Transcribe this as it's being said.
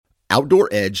Outdoor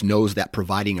Edge knows that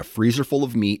providing a freezer full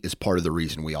of meat is part of the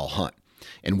reason we all hunt.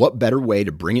 And what better way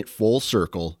to bring it full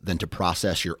circle than to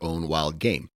process your own wild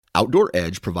game? Outdoor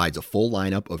Edge provides a full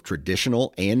lineup of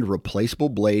traditional and replaceable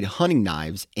blade hunting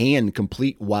knives and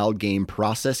complete wild game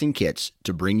processing kits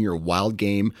to bring your wild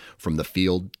game from the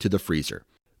field to the freezer.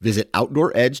 Visit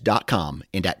OutdoorEdge.com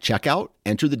and at checkout,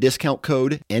 enter the discount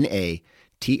code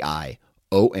NATION30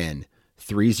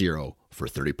 for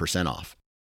 30% off.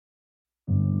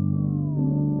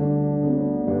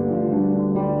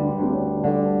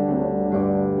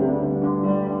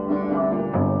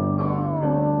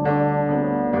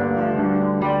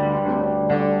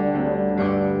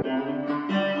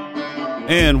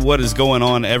 And what is going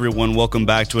on, everyone? Welcome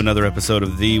back to another episode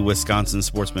of the Wisconsin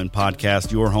Sportsman Podcast,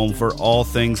 your home for all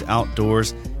things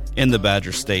outdoors in the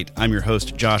Badger State. I'm your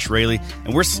host, Josh Raley,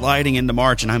 and we're sliding into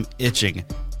March, and I'm itching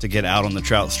to get out on the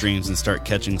trout streams and start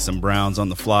catching some browns on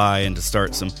the fly and to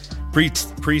start some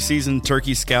preseason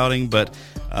turkey scouting. But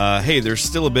hey, there's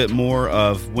still a bit more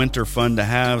of winter fun to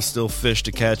have, still fish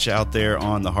to catch out there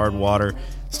on the hard water,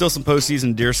 still some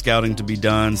postseason deer scouting to be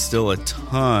done, still a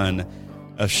ton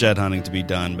of shed hunting to be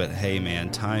done. But hey,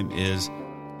 man, time is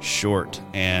short,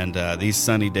 and these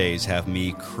sunny days have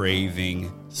me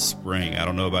craving spring. I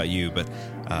don't know about you, but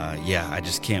yeah, I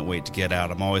just can't wait to get out.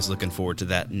 I'm always looking forward to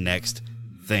that next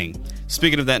thing.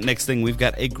 Speaking of that next thing, we've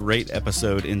got a great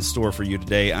episode in store for you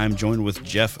today. I'm joined with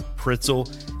Jeff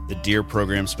Pritzel, the deer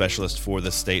program specialist for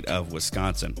the state of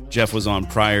Wisconsin. Jeff was on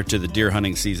prior to the deer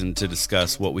hunting season to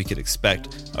discuss what we could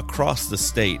expect across the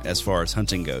state as far as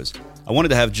hunting goes. I wanted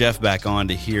to have Jeff back on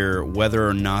to hear whether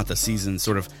or not the season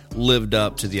sort of lived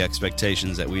up to the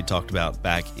expectations that we talked about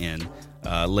back in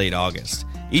late August.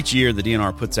 Each year, the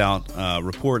DNR puts out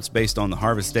reports based on the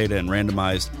harvest data and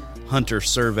randomized hunter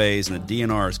surveys, and the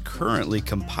DNR is currently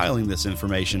compiling this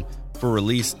information for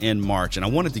release in March. And I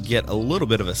wanted to get a little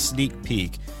bit of a sneak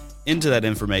peek into that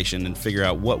information and figure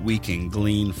out what we can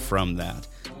glean from that.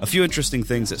 A few interesting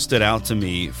things that stood out to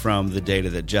me from the data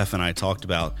that Jeff and I talked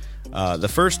about. The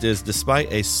first is, despite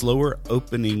a slower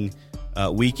opening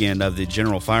weekend of the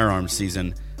general firearms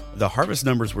season, the harvest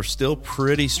numbers were still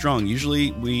pretty strong.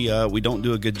 Usually we don't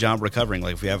do a good job recovering.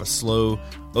 Like if we have a slow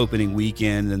opening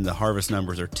weekend, then the harvest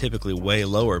numbers are typically way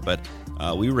lower, but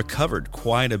we recovered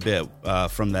quite a bit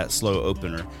from that slow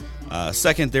opener.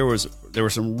 Second, there were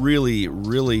some really,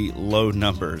 really low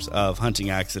numbers of hunting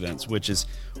accidents, which is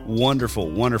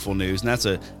wonderful news. And that's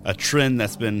a trend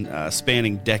that's been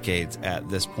spanning decades at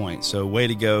this point. So way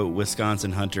to go,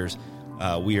 Wisconsin hunters.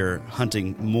 We are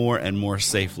hunting more and more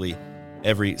safely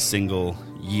every single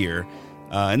year.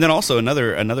 And then also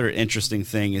another interesting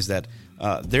thing is that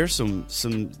there's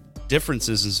some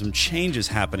differences and some changes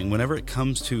happening whenever it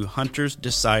comes to hunters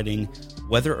deciding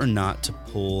whether or not to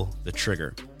pull the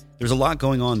trigger. There's a lot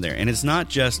going on there, and it's not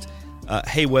just,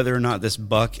 hey, whether or not this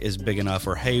buck is big enough,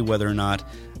 or hey, whether or not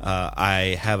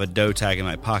I have a doe tag in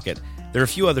my pocket. There are a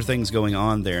few other things going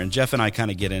on there, and Jeff and I kind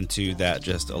of get into that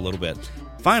just a little bit.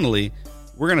 Finally,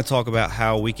 we're going to talk about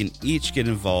how we can each get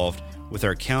involved with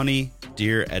our County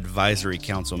Deer Advisory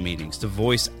Council meetings to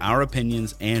voice our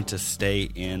opinions and to stay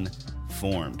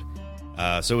informed.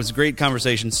 So it's a great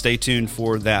conversation. Stay tuned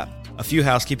for that. A few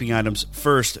housekeeping items.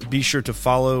 First, be sure to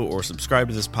follow or subscribe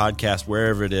to this podcast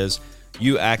wherever it is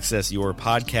you access your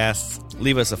podcasts.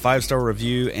 Leave us a 5-star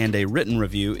review and a written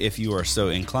review if you are so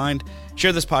inclined.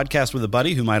 Share this podcast with a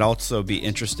buddy who might also be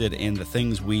interested in the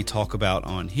things we talk about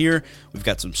on here. We've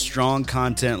got some strong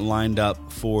content lined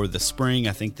up for the spring.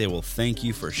 I think they will thank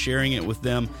you for sharing it with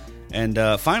them. And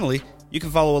finally, you can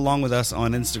follow along with us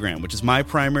on Instagram, which is my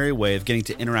primary way of getting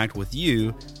to interact with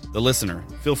you, the listener.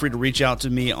 Feel free to reach out to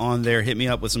me on there. Hit me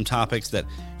up with some topics that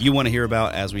you want to hear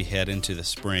about as we head into the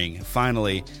spring.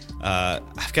 Finally,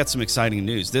 I've got some exciting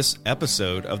news. This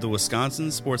episode of the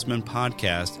Wisconsin Sportsman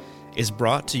Podcast is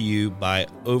brought to you by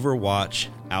Overwatch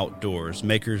Outdoors,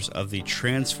 makers of the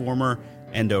Transformer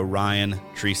and Orion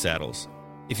tree saddles.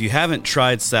 If you haven't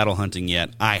tried saddle hunting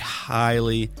yet, I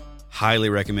highly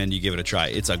recommend you give it a try.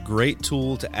 It's a great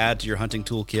tool to add to your hunting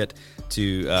toolkit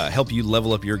to help you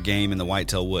level up your game in the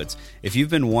whitetail woods. If you've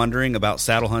been wondering about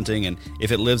saddle hunting and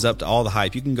if it lives up to all the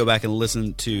hype, you can go back and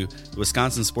listen to the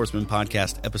Wisconsin Sportsman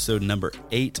Podcast episode number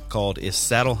 8 called Is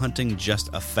Saddle Hunting Just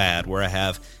a Fad?, where I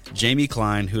have Jamie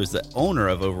Klein, who is the owner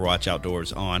of Overwatch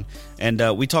Outdoors, on.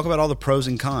 And we talk about all the pros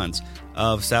and cons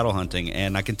of saddle hunting.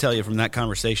 And I can tell you from that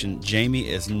conversation, Jamie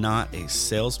is not a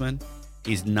salesman.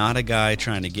 He's not a guy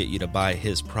trying to get you to buy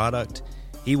his product.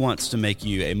 He wants to make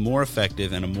you a more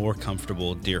effective and a more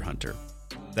comfortable deer hunter.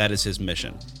 That is his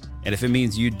mission. And if it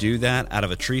means you do that out of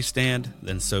a tree stand,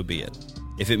 then so be it.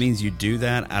 If it means you do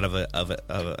that out of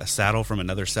a saddle from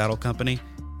another saddle company,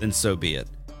 then so be it.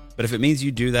 But if it means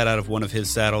you do that out of one of his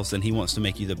saddles, then he wants to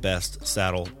make you the best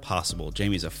saddle possible.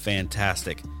 Jamie's a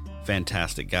fantastic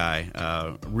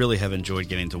guy. Really have enjoyed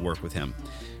getting to work with him.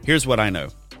 Here's what I know.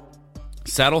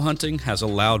 Saddle hunting has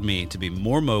allowed me to be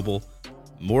more mobile,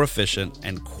 more efficient,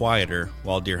 and quieter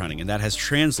while deer hunting, and that has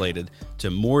translated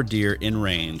to more deer in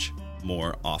range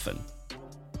more often.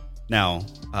 Now,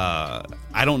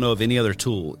 I don't know of any other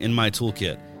tool in my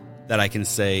toolkit that I can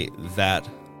say that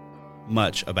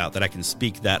much about, that I can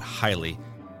speak that highly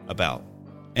about.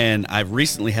 And I've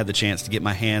recently had the chance to get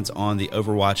my hands on the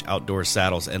Overwatch Outdoors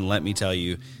saddles, and let me tell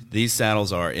you, these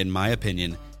saddles are, in my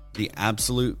opinion, the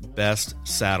absolute best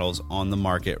saddles on the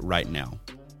market right now.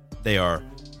 They are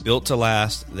built to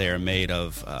last, they are made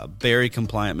of very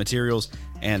compliant materials,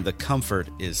 and the comfort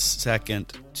is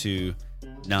second to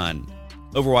none.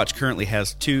 Overwatch currently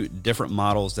has 2 different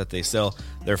models that they sell.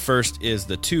 Their first is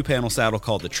the 2-panel saddle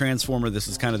called the Transformer. This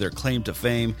is kind of their claim to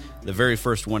fame, the very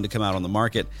first one to come out on the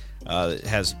market. It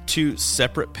has 2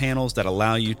 separate panels that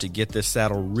allow you to get this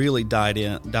saddle really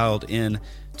dialed in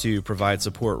to provide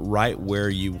support right where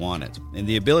you want it. And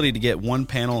the ability to get one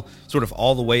panel sort of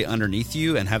all the way underneath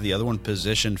you and have the other one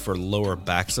positioned for lower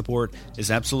back support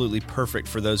is absolutely perfect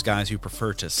for those guys who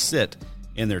prefer to sit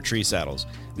in their tree saddles.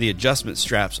 The adjustment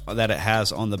straps that it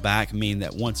has on the back mean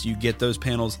that once you get those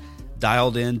panels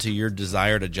dialed into your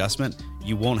desired adjustment,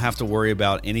 you won't have to worry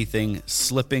about anything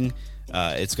slipping.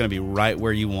 It's going to be right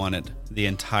where you want it the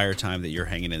entire time that you're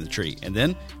hanging in the tree. And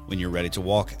then when you're ready to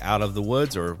walk out of the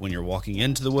woods or when you're walking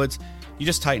into the woods, you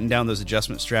just tighten down those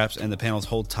adjustment straps and the panels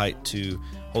hold tight to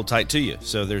you.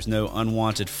 So there's no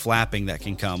unwanted flapping that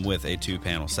can come with a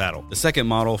 2-panel saddle. The second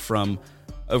model from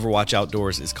Overwatch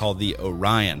Outdoors is called the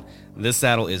Orion. This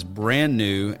saddle is brand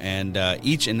new, and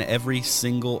each and every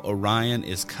single Orion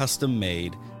is custom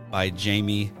made by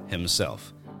Jamie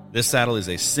himself. This saddle is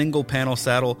a single panel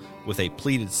saddle with a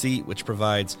pleated seat, which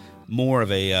provides more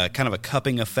of a kind of a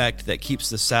cupping effect that keeps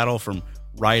the saddle from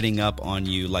riding up on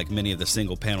you like many of the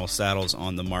single panel saddles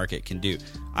on the market can do.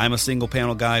 I'm a single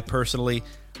panel guy personally.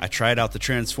 I tried out the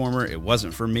Transformer. It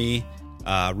wasn't for me.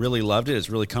 Really loved it. It's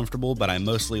really comfortable, but I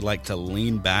mostly like to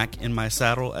lean back in my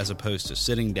saddle as opposed to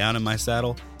sitting down in my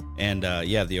saddle. And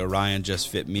the Orion just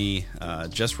fit me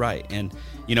just right. And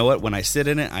you know what? When I sit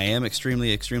in it, I am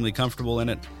extremely comfortable in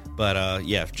it. But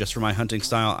just for my hunting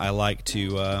style, I like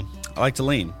to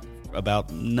lean about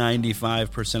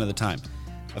 95% of the time.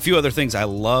 A few other things I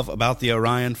love about the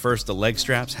Orion. First, the leg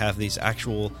straps have these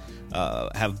actual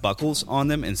have buckles on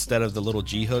them instead of the little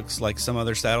G hooks like some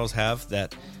other saddles have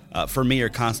that. For me, are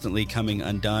constantly coming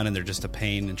undone, and they're just a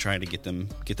pain in trying to get them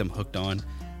hooked on.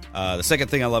 The second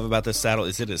thing I love about this saddle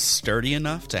is it is sturdy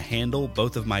enough to handle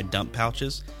both of my dump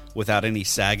pouches without any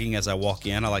sagging as I walk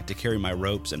in. I like to carry my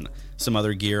ropes and some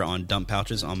other gear on dump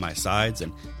pouches on my sides,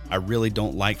 and I really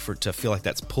don't like to feel like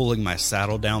that's pulling my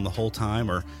saddle down the whole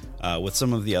time, or with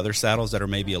some of the other saddles that are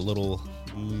maybe a little,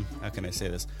 how can I say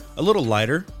this, a little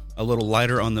lighter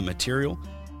on the material.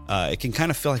 It can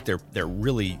kind of feel like they're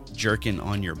really jerking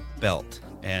on your belt,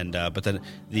 and but then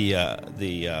the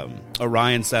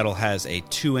Orion saddle has a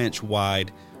 2-inch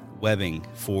wide webbing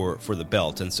for the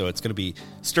belt, and so it's going to be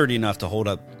sturdy enough to hold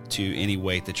up to any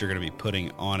weight that you're going to be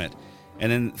putting on it. And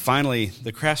then finally,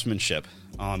 the craftsmanship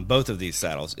on both of these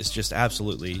saddles is just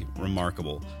absolutely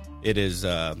remarkable. It is,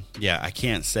 I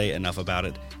can't say enough about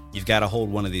it. You've got to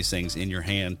hold one of these things in your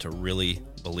hand to really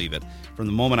believe it. From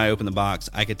the moment I opened the box,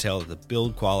 I could tell that the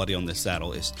build quality on this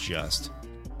saddle is just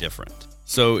different.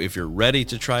 So if you're ready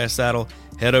to try a saddle,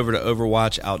 head over to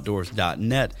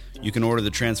overwatchoutdoors.net. You can order the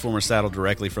Transformer saddle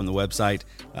directly from the website.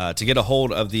 To get a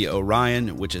hold of the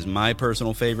Orion, which is my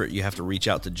personal favorite, you have to reach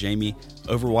out to Jamie,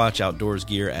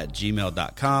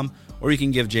 overwatchoutdoorsgear@gmail.com, or you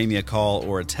can give Jamie a call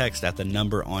or a text at the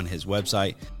number on his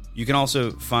website. You can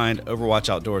also find Overwatch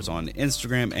Outdoors on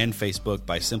Instagram and Facebook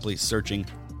by simply searching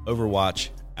Overwatch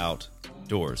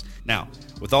Outdoors. Now,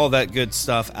 with all that good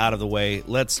stuff out of the way,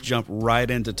 let's jump right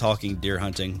into talking deer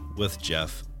hunting with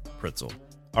Jeff Pritzl.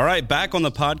 All right, back on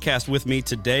the podcast with me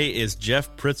today is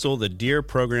Jeff Pritzl, the deer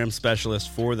program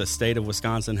specialist for the state of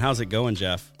Wisconsin. How's it going,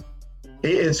 Jeff?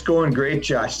 It's going great,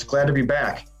 Josh. Glad to be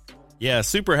back. Yeah,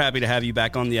 super happy to have you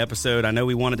back on the episode. I know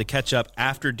we wanted to catch up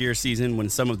after deer season when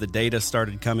some of the data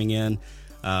started coming in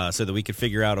so that we could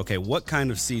figure out, okay, what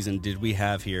kind of season did we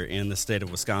have here in the state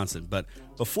of Wisconsin? But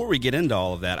before we get into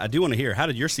all of that, I do want to hear, how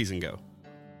did your season go?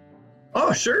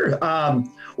 Oh, sure.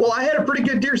 Well, I had a pretty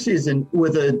good deer season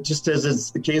with just as is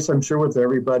the case, I'm sure, with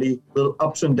everybody, little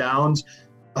ups and downs.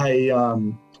 I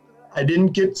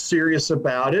didn't get serious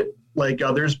about it like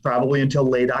others probably until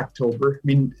late October. I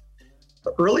mean,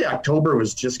 early October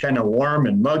was just kind of warm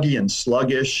and muggy and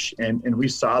sluggish, and we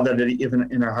saw that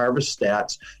even in our harvest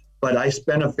stats. But I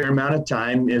spent a fair amount of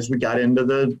time as we got into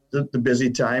the busy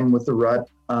time with the rut.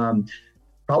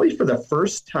 Probably for the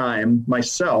first time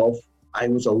myself, I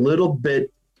was a little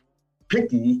bit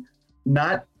picky,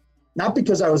 not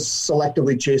because I was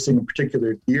selectively chasing a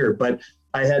particular deer, but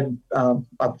I had,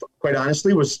 quite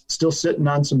honestly, was still sitting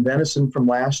on some venison from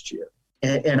last year.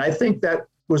 And I think that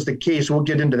was the case. We'll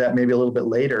get into that maybe a little bit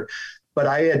later. But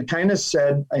I had kind of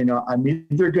said, I'm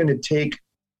either going to take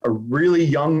a really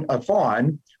young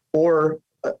fawn or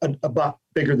a buck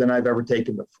bigger than I've ever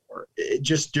taken before,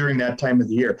 just during that time of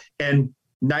the year. And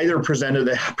neither presented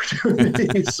the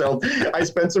opportunity. So I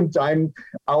spent some time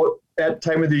out that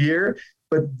time of the year.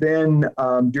 But then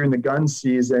during the gun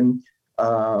season,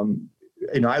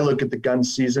 I look at the gun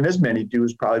season, as many do,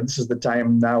 is probably this is the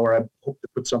time now where I hope to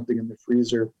put something in the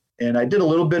freezer. And I did a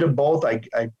little bit of both. I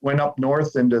went up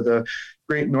north into the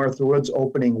Great North Woods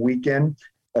opening weekend,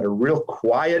 had a real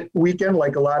quiet weekend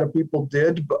like a lot of people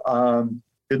did.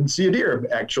 Didn't see a deer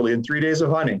actually in 3 days of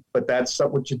hunting, but that's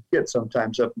what you get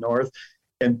sometimes up north.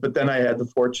 But then I had the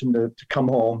fortune to come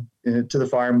home to the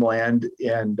farmland,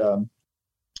 and a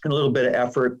little bit of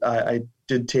effort. I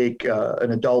did take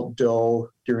an adult doe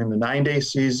during the 9-day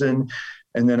season,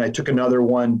 and then I took another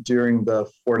one during the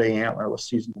 4-day antlerless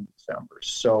season in December.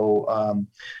 So,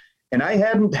 and I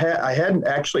hadn't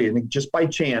actually, and just by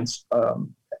chance,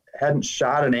 hadn't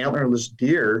shot an antlerless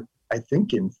deer, I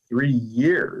think, in 3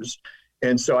 years.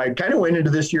 And so I kind of went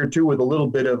into this year too with a little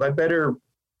bit of, I better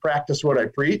practice what I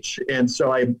preach. And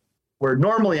so where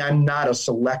normally I'm not a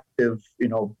selective,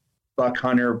 buck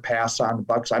hunter, pass on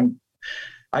bucks.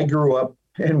 I grew up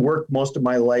and worked most of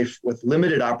my life with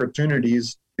limited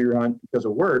opportunities to deer hunt because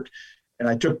of work. And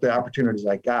I took the opportunities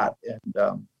I got.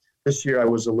 And this year I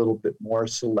was a little bit more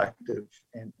selective.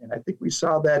 And I think we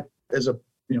saw that as a,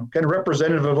 kind of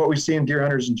representative of what we see in deer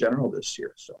hunters in general this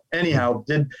year. So anyhow,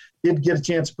 did get a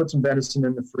chance to put some venison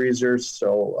in the freezer.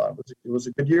 So it was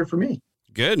a good year for me.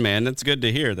 Good, man. That's good to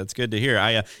hear.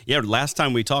 Last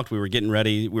time we talked, we were getting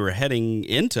ready. We were heading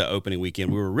into opening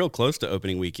weekend. We were real close to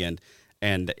opening weekend,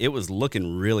 and it was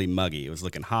looking really muggy. It was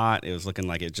looking hot. It was looking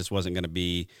like it just wasn't going to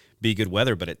be good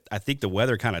weather, but I think the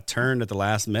weather kind of turned at the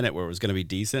last minute where it was going to be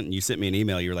decent, and you sent me an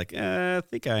email. You were like, I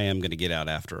think I am going to get out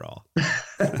after all.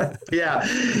 Yeah,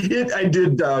 I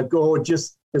did go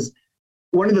just because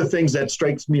one of the things that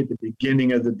strikes me at the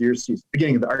beginning of the deer season,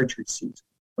 beginning of the archery season,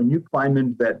 when you climb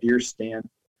into that deer stand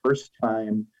first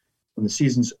time when the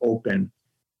season's open,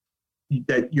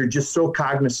 that you're just so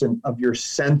cognizant of your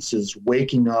senses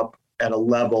waking up at a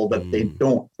level that they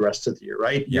don't the rest of the year,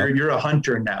 right? Yep. You're a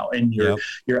hunter now, and your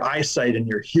eyesight and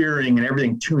your hearing and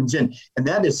everything tunes in. And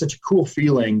that is such a cool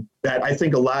feeling that I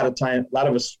think a lot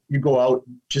of us, you go out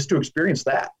just to experience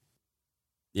that.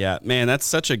 Yeah, man, that's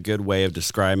such a good way of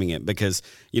describing it because,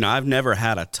 I've never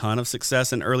had a ton of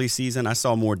success in early season. I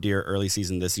saw more deer early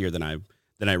season this year than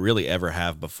I really ever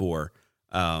have before,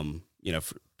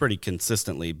 pretty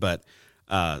consistently. But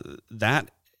that,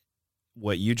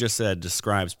 what you just said,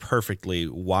 describes perfectly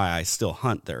why I still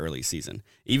hunt the early season.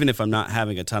 Even if I'm not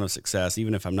having a ton of success,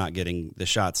 even if I'm not getting the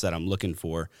shots that I'm looking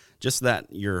for, just that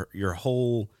your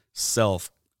whole self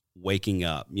waking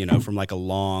up, from like a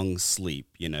long sleep,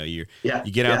 you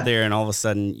get out there and all of a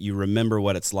sudden you remember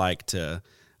what it's like to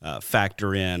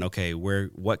factor in, okay,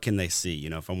 what can they see?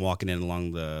 If I'm walking in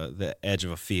along the edge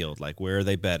of a field, like where are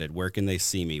they bedded? Where can they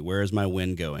see me? Where is my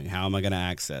wind going? How am I going to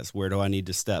access? Where do I need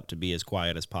to step to be as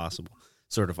quiet as possible?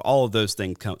 Sort of all of those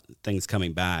things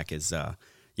coming back is,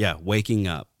 waking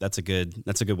up. That's a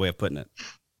good way of putting it.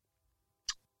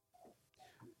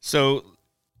 So,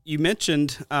 you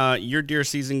mentioned your deer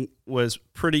season was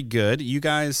pretty good. You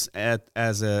guys,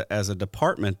 as a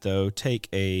department, though, take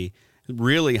a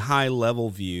really high level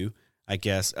view, I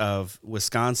guess, of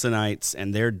Wisconsinites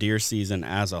and their deer season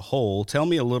as a whole. Tell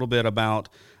me a little bit about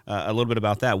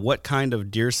that. What kind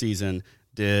of deer season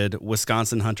did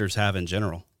Wisconsin hunters have in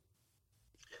general?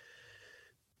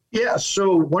 Yeah,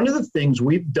 so one of the things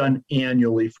we've done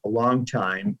annually for a long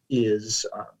time is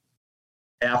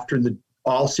after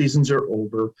all seasons are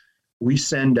over, we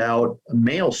send out a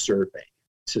mail survey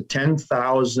to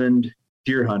 10,000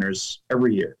 deer hunters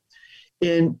every year.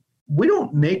 And we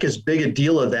don't make as big a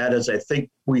deal of that as I think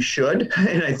we should.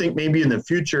 And I think maybe in the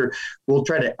future, we'll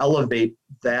try to elevate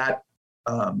that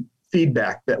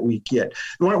feedback that we get.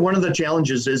 One of the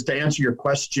challenges is, to answer your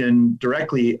question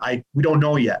directly, we don't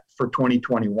know yet for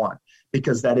 2021,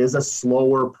 because that is a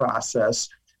slower process.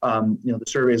 The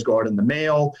surveys go out in the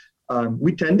mail.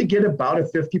 We tend to get about a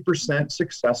 50%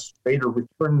 success rate or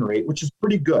return rate, which is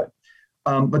pretty good.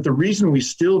 But the reason we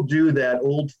still do that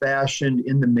old-fashioned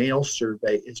in the mail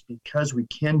survey is because we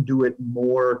can do it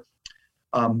more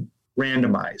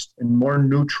randomized and more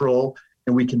neutral,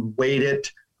 and we can weight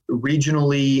it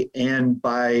regionally and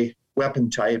by weapon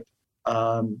type.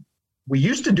 We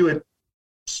used to do it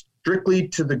strictly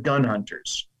to the gun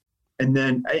hunters, and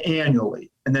then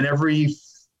annually, and then every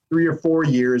 3 or 4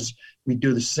 years, we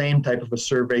do the same type of a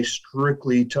survey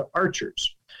strictly to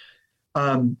archers.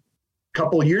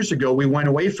 Couple of years ago, we went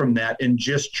away from that and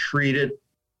just treated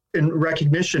in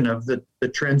recognition of the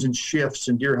trends and shifts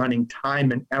in deer hunting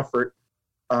time and effort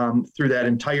through that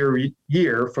entire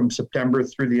year from September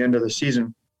through the end of the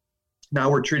season.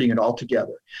 Now we're treating it all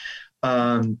together.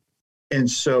 And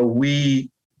so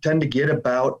we tend to get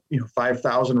about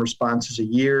 5,000 responses a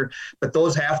year, but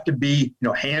those have to be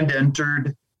hand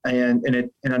entered, and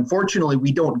unfortunately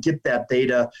we don't get that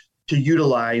data to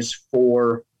utilize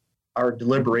for our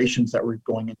deliberations that we're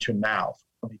going into now,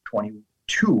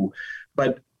 2022.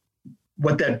 But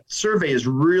what that survey is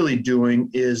really doing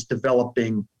is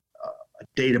developing a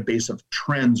database of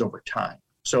trends over time.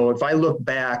 So if I look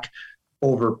back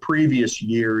over previous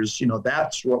years,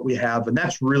 that's what we have, and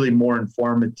that's really more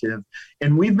informative.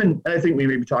 And I think we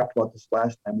maybe talked about this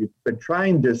last time, we've been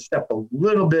trying to step a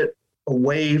little bit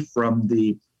away from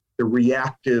the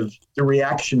reactions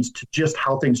to just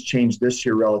how things changed this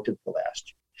year relative to last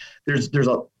year. There's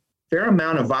a fair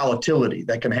amount of volatility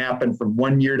that can happen from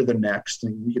one year to the next,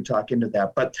 and we can talk into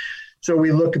that. But so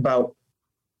we look about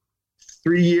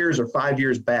 3 years or 5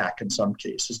 years back in some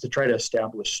cases to try to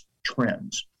establish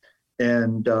trends.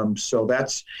 And so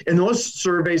those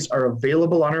surveys are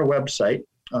available on our website.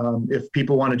 If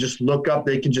people want to just look up,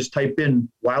 they can just type in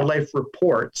wildlife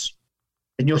reports,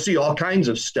 and you'll see all kinds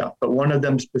of stuff. But one of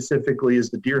them specifically is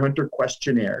the Deer Hunter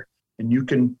Questionnaire, and you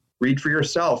can read for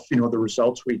yourself, the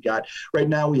results we got. Right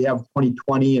now we have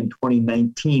 2020 and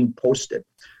 2019 posted,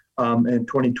 and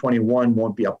 2021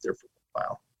 won't be up there for a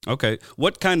while. Okay.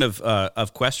 What kind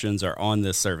of questions are on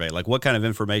this survey? Like what kind of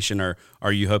information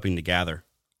are you hoping to gather?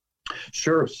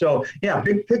 Sure. So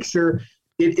big picture,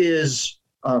 it is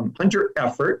hunter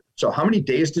effort. So how many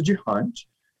days did you hunt?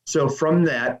 So from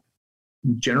that,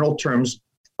 in general terms,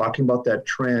 talking about that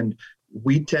trend,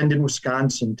 we tend in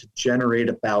Wisconsin to generate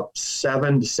about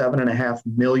 7 to 7.5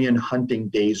 million hunting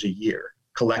days a year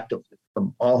collectively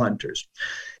from all hunters.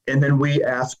 And then we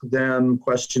ask them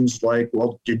questions like,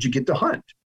 well, did you get to hunt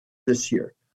this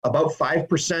year? About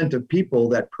 5% of people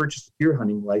that purchase a deer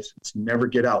hunting license never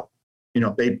get out.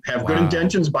 They have good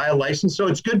intentions, buy a license. So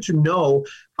it's good to know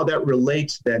how that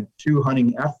relates then to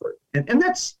hunting effort. And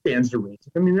that stands to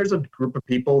reason. I mean, there's a group of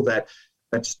people that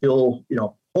still,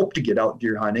 hope to get out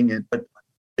deer hunting, but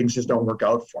things just don't work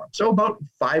out for them. So about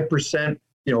 5%,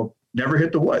 never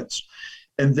hit the woods.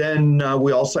 And then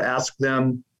we also ask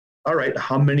them, all right,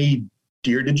 how many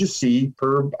deer did you see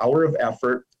per hour of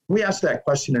effort? We ask that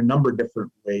question a number of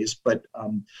different ways, but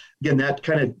again, that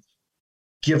kind of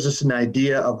gives us an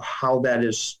idea of how that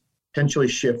is potentially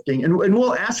shifting. And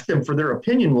we'll ask them for their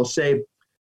opinion. We'll say,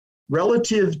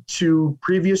 relative to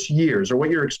previous years or what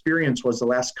your experience was the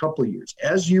last couple of years,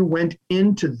 as you went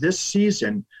into this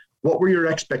season, what were your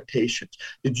expectations?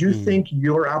 Did you think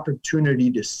your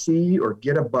opportunity to see or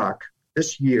get a buck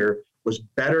this year was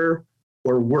better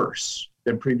or worse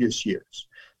than previous years?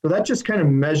 So that just kind of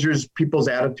measures people's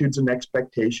attitudes and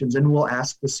expectations. And we'll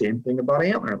ask the same thing about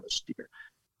antlerless deer.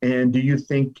 And did you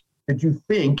think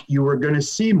you were going to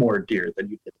see more deer than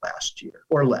you did last year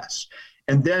or less?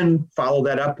 And then follow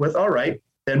that up with, all right,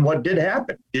 then what did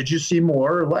happen? Did you see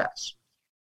more or less?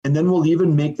 And then we'll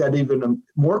even make that even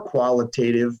more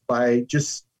qualitative by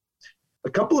just a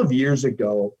couple of years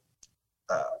ago,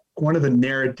 one of the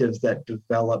narratives that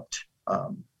developed,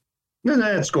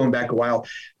 that's going back a while,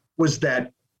 was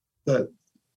that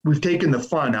we've taken the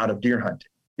fun out of deer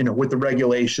hunting, with the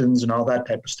regulations and all that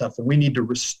type of stuff. And we need to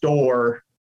restore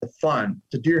the fun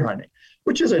to deer hunting,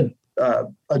 which is a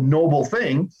noble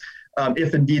thing,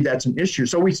 if indeed that's an issue.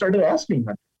 So we started asking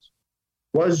hunters,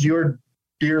 was your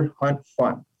deer hunt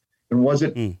fun? And was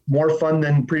it more fun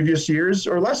than previous years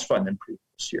or less fun than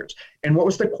previous years? And what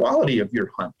was the quality of your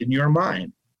hunt in your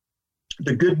mind?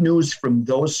 The good news from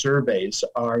those surveys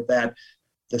are that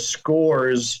the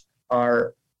scores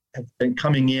have been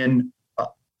coming in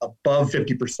above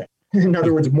 50%. In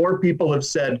other words, more people have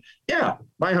said, yeah,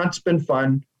 my hunt's been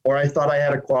fun, or I thought I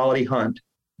had a quality hunt,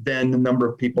 than the number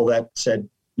of people that said,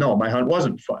 no, my hunt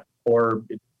wasn't fun, or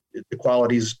the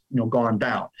quality's gone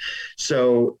down.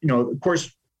 So, of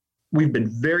course, we've been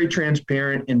very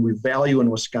transparent, and we value in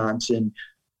Wisconsin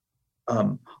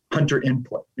hunter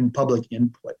input and public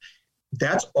input.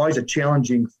 That's always a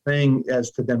challenging thing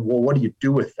as to then, well, what do you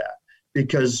do with that?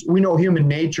 because we know human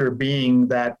nature being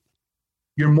that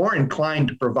you're more inclined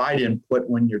to provide input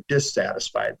when you're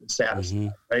dissatisfied than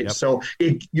satisfied, right? Yep. So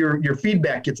your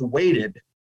feedback gets weighted,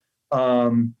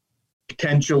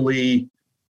 potentially,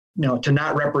 to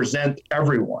not represent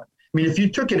everyone. I mean, if you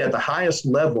took it at the highest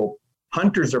level,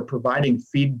 hunters are providing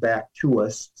feedback to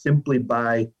us simply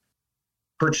by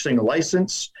purchasing a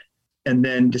license and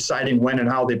then deciding when and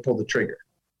how they pull the trigger.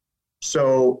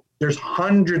 So there's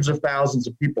hundreds of thousands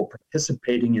of people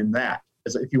participating in that,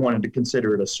 as if you wanted to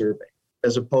consider it a survey,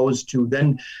 as opposed to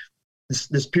then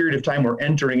this period of time we're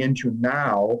entering into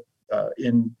now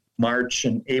in March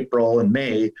and April and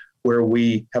May, where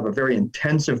we have a very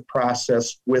intensive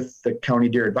process with the county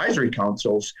deer advisory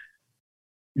councils.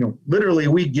 Literally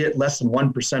we get less than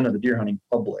 1% of the deer hunting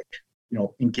public,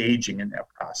 engaging in that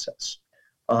process.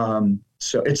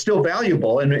 So it's still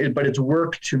valuable, but it's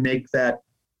work to make that,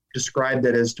 describe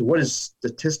that as to what is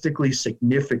statistically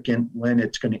significant when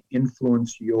it's going to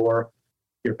influence your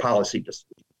policy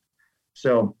decision.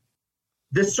 So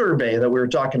this survey that we were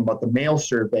talking about, the mail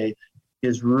survey,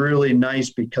 is really nice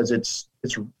because it's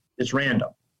random.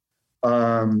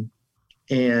 And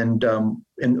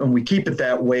we keep it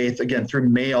that way, again, through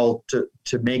mail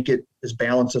to make it as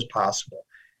balanced as possible.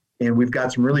 And we've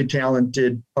got some really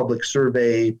talented public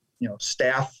survey,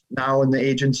 staff now in the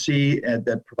agency, and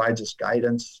that provides us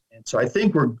guidance. And so I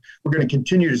think we're going to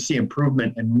continue to see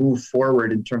improvement and move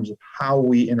forward in terms of how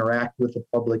we interact with the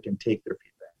public and take their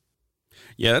feedback.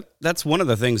 Yeah, that's one of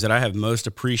the things that I have most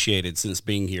appreciated since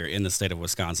being here in the state of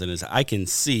Wisconsin is I can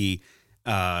see,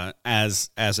 as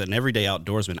an everyday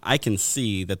outdoorsman, I can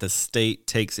see that the state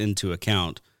takes into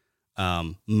account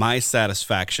my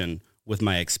satisfaction with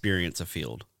my experience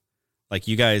afield. Like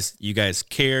you guys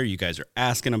care, you guys are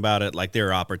asking about it. Like there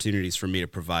are opportunities for me to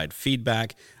provide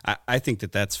feedback. I think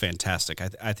that that's fantastic.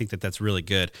 I think that that's really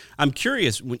good. I'm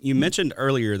curious, when you mentioned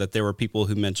earlier that there were people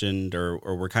who mentioned or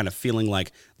were kind of feeling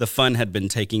like the fun had been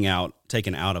taken out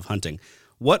of hunting.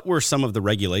 What were some of the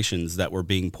regulations that were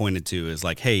being pointed to as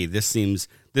like, hey, this seems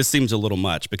a little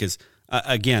much? Because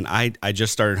again, I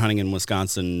just started hunting in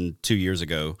Wisconsin 2 years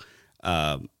ago.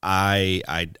 I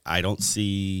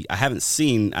haven't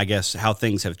seen, I guess, how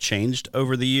things have changed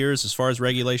over the years as far as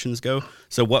regulations go.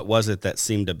 So what was it that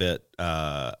seemed a bit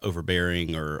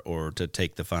overbearing or to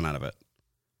take the fun out of it?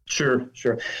 Sure.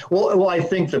 Well, I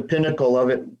think the pinnacle of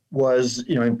it was,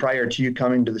 and prior to you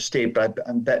coming to the state, but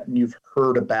I'm betting you've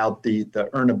heard about the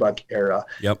Ernebuck era.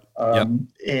 Yep.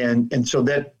 And so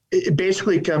that it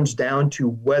basically comes down to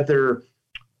whether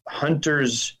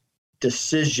hunters'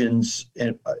 decisions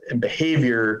and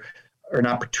behavior and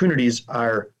opportunities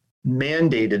are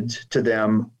mandated to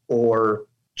them or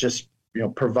just,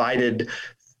 provided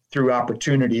through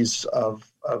opportunities of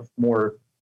more,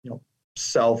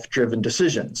 self-driven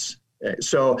decisions.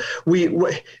 So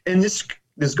and this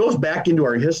goes back into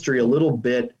our history a little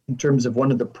bit in terms of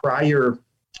one of the prior,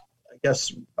 I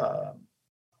guess,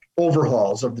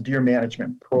 overhauls of the deer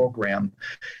management program.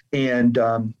 And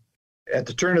at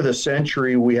the turn of the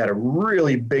century, we had a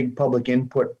really big public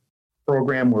input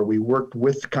program where we worked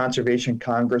with Conservation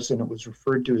Congress, and it was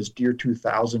referred to as Deer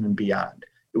 2000 and beyond.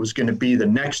 It was going to be the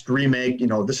next remake.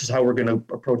 This is how we're going to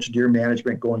approach deer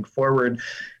management going forward,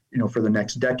 for the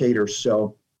next decade or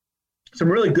so. Some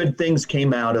really good things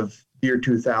came out of Deer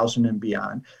 2000 and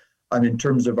beyond. In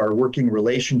terms of our working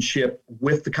relationship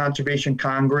with the Conservation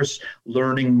Congress,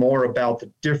 learning more about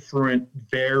the different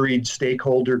varied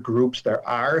stakeholder groups that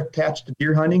are attached to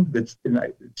deer hunting. And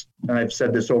I've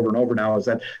said this over and over now, is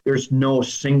that there's no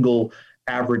single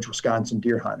average Wisconsin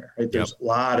deer hunter, right? There's a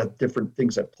lot of different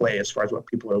things at play as far as what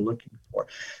people are looking for.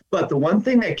 But the one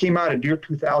thing that came out of Deer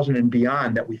 2000 and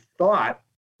beyond that we thought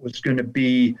was going to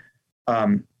be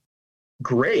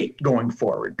great going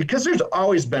forward, because there's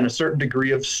always been a certain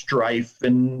degree of strife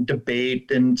and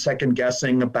debate and second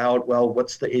guessing about, well,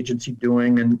 what's the agency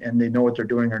doing, and they know what they're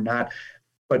doing or not.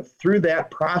 But through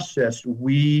that process,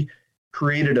 we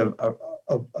created a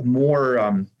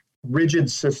more rigid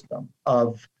system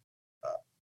of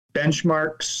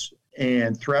benchmarks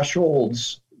and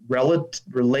thresholds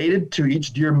related to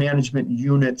each deer management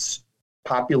unit's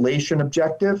population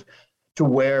objective, to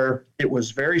where it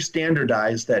was very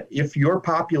standardized that if your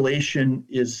population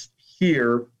is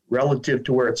here relative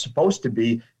to where it's supposed to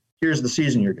be, here's the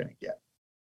season you're going to get.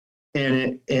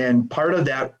 And part of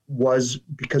that was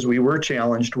because we were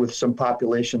challenged with some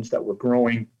populations that were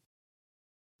growing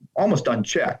almost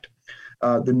unchecked,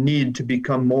 the need to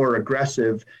become more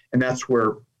aggressive. And that's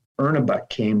where Ernebuck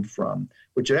came from,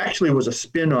 which actually was a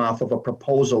spin-off of a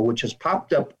proposal which has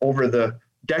popped up over the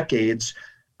decades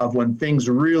of when things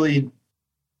really,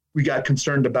 we got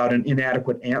concerned about an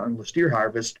inadequate antlerless deer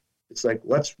harvest. It's like,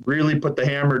 let's really put the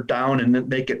hammer down and then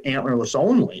make it antlerless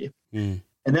only. And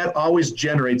that always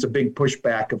generates a big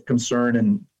pushback of concern.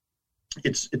 And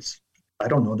it's I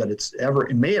don't know that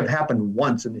it may have happened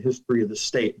once in the history of the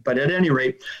state, but at any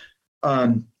rate,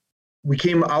 we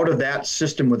came out of that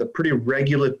system with a pretty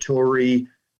regulatory,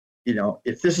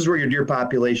 if this is where your deer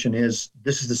population is,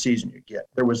 this is the season you get.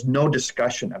 There was no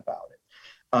discussion about it.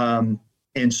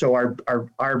 And so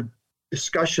our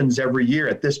discussions every year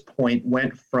at this point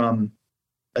went from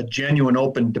a genuine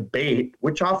open debate,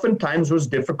 which oftentimes was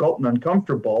difficult and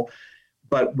uncomfortable,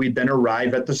 but we'd then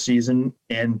arrive at the season,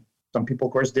 and some people,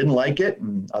 of course, didn't like it,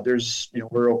 and others,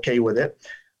 were okay with it,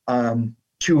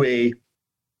 to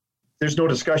there's no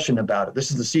discussion about it.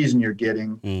 This is the season you're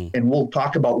getting, and we'll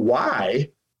talk about why,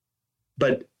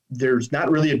 but there's not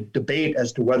really a debate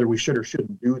as to whether we should or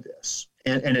shouldn't do this.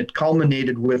 And it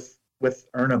culminated with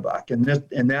Ernebuck,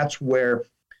 and that's where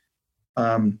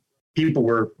people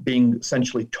were being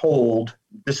essentially told,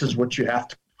 this is what you have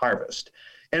to harvest.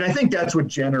 And I think that's what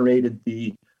generated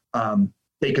the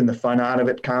taking the fun out of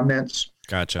it comments.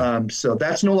 Gotcha. So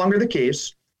that's no longer the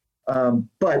case.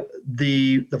 But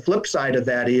the flip side of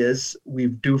that is we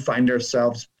do find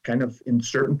ourselves kind of in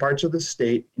certain parts of the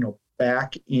state,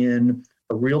 back in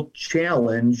a real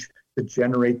challenge to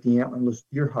generate the antlerless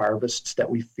deer harvests that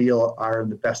we feel are in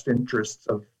the best interests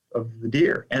of the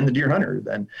deer and the deer hunter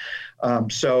then.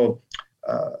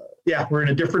 We're in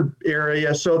a different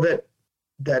area so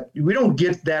that we don't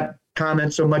get that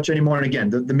comment so much anymore. And again,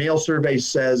 the Mail survey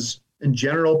says in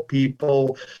general,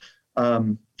 people,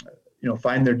 find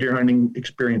their deer hunting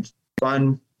experience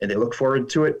fun and they look forward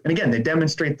to it. And again, they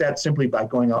demonstrate that simply by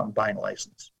going out and buying a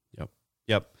license.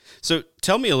 Yep. So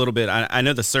tell me a little bit. I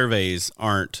know the surveys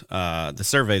aren't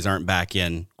back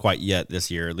in quite yet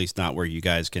this year, at least not where you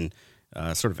guys can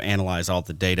sort of analyze all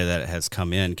the data that has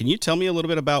come in. Can you tell me a little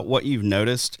bit about what you've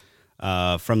noticed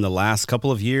from the last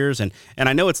couple of years? And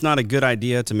I know it's not a good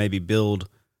idea to maybe build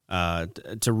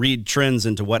to read trends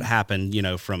into what happened,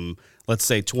 from let's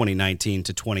say 2019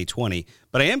 to 2020.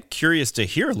 But I am curious to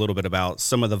hear a little bit about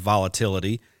some of the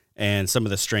volatility and some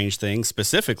of the strange things,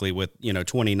 specifically with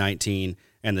 2019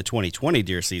 and the 2020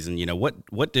 deer season.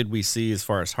 What did we see as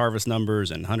far as harvest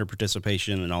numbers and hunter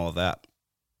participation and all of that?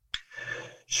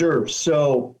 Sure.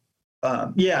 So,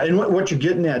 and what you're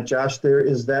getting at, Josh, there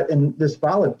is that, and this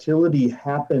volatility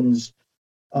happens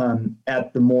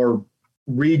at the more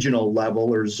regional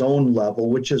level or zone level,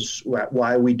 which is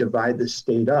why we divide the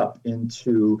state up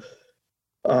into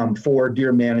 4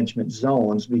 deer management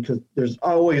zones, because there's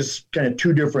always kind of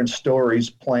 2 different stories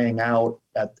playing out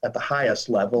at the highest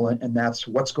level, and that's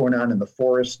what's going on in the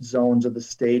forest zones of the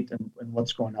state and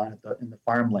what's going on in the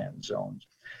farmland zones.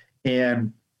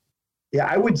 And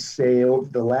I would say over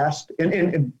the last,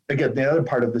 and again, the other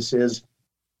part of this is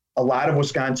a lot of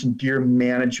Wisconsin deer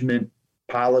management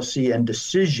policy and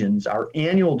decisions, our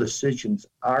annual decisions,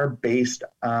 are based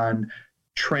on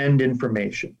trend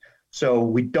information. So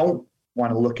we don't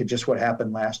want to look at just what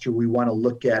happened last year. We want to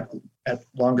look at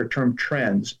longer term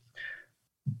trends.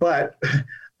 But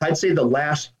I'd say the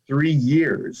last 3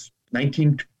 years,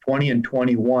 19, 20, and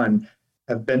 21,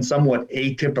 have been somewhat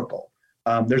atypical.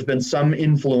 There's been some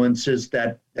influences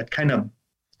that kind of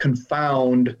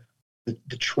confound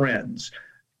the trends.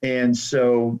 And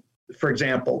so, for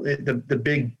example, the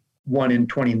big one in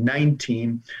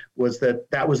 2019 was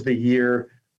that was the year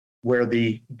where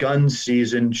the gun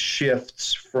season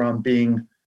shifts from being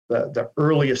the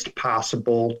earliest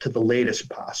possible to the latest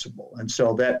possible. And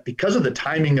so that, because of the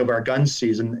timing of our gun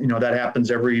season, that happens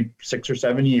every 6 or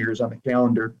 7 years on the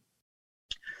calendar,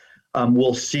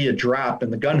 we'll see a drop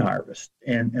in the gun harvest.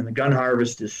 And the gun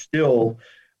harvest is still,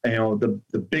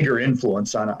 the bigger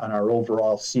influence on our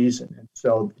overall season. And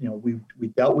so, we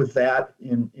dealt with that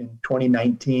in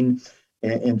 2019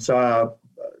 and saw a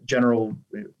general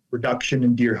reduction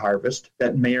in deer harvest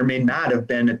that may or may not have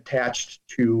been attached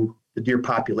to the deer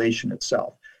population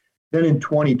itself. Then in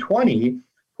 2020, of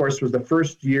course, was the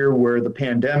first year where the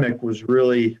pandemic was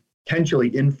really potentially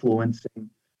influencing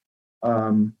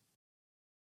the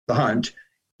hunt.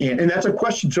 And that's a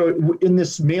question. So in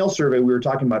this mail survey we were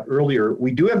talking about earlier,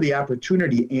 we do have the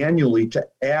opportunity annually to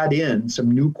add in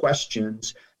some new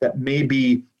questions that may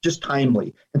be just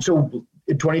timely. And so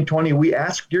in 2020, we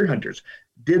asked deer hunters,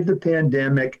 did the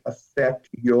pandemic affect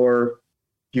your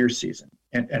deer season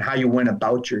and how you went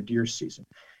about your deer season?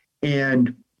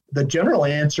 And the general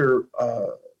answer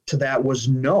to that was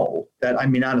no.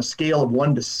 On a scale of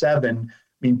 1 to 7,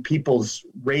 people's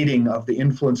rating of the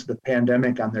influence of the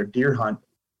pandemic on their deer hunt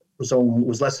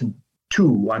was less than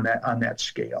 2 on that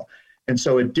scale. And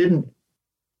so it didn't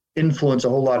influence a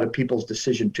whole lot of people's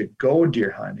decision to go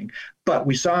deer hunting. But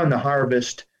we saw in the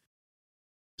harvest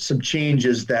some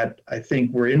changes that I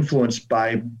think were influenced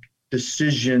by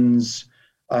decisions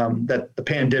that the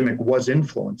pandemic was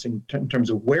influencing in terms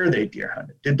of where they deer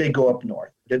hunted. Did they go up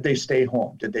north? Did they stay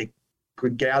home? Did they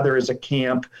gather as a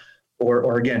camp?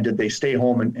 Or again, did they stay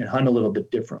home and hunt a little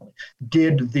bit differently?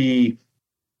 Did the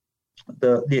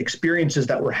experiences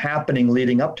that were happening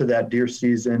leading up to that deer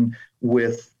season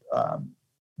with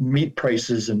meat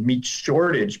prices and meat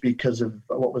shortage because of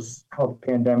how the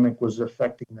pandemic was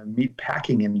affecting the meat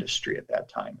packing industry at that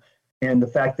time, and the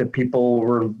fact that people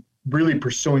were really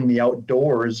pursuing the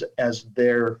outdoors as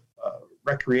their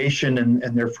recreation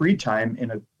and their free time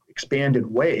in an expanded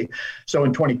way. So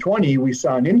in 2020, we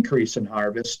saw an increase in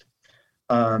harvest,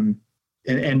 and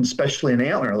especially in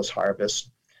antlerless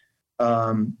harvest.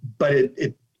 But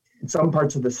it in some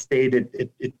parts of the state,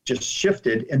 it just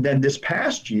shifted. And then this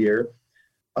past year,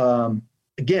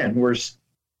 again,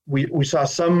 we saw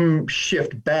some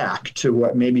shift back to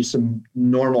what maybe some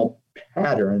normal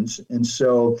patterns. And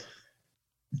so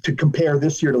to compare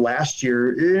this year to last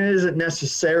year isn't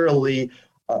necessarily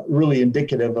really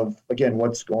indicative of, again,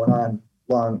 what's going on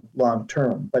long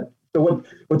term. But so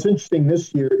what's interesting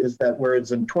this year is that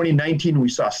whereas in 2019 we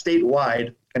saw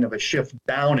statewide kind of a shift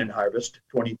down in harvest,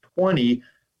 2020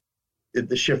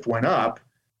 the shift went up.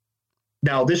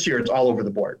 Now this year it's all over the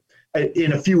board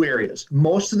in a few areas.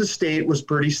 Most of the state was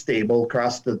pretty stable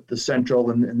across the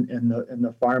central and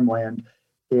the farmland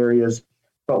areas,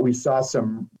 but we saw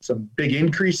some big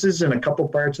increases in a couple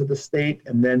parts of the state,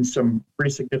 and then some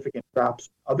pretty significant drops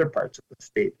in other parts of the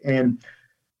state. And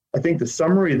I think the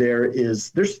summary there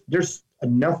is there's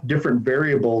enough different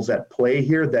variables at play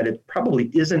here that it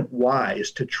probably isn't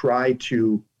wise to try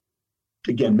to,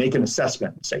 again, make an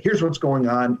assessment and say, here's what's going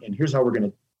on and here's how we're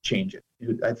going to change it.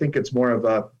 I think it's more of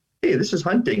a, hey, this is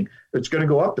hunting. It's going to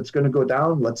go up. It's going to go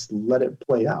down. Let's let it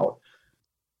play out.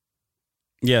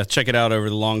 Yeah, check it out over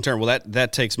the long term. Well,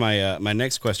 that takes my my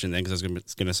next question then, because I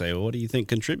was going to say, well, what do you think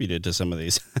contributed to some of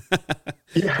these?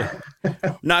 Yeah.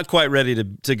 Not quite ready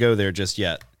to go there just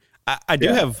yet. I do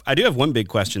have one big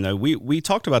question though. We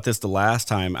talked about this the last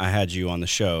time I had you on the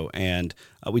show, and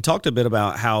we talked a bit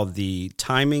about how the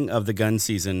timing of the gun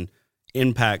season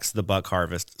impacts the buck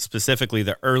harvest. Specifically,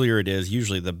 the earlier it is,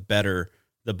 usually the better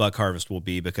the buck harvest will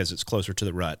be because it's closer to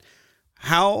the rut.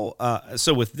 How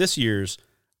so with this year's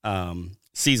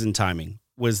season timing,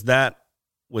 was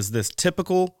this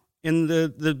typical in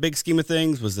the big scheme of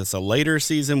things? Was this a later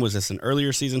season? Was this an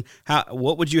earlier season?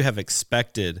 What would you have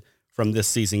expected from this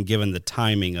season, given the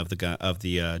timing of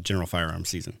the general firearm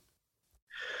season?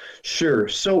 Sure.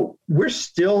 So we're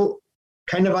still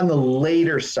kind of on the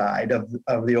later side of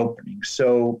the opening.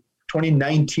 So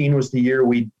 2019 was the year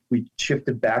we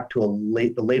shifted back to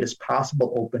the latest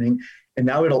possible opening, and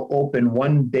now it'll open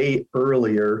one day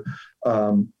earlier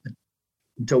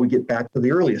until we get back to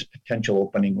the earliest potential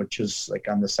opening, which is like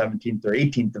on the 17th or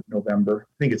 18th of November.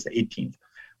 I think it's the 18th.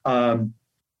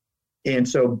 And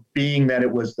so being that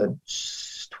it was the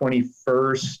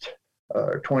 21st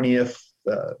or 20th,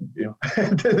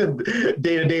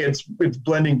 day to day, it's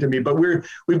blending to me, but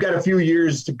we've got a few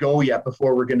years to go yet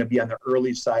before we're going to be on the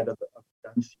early side of the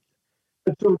gun season.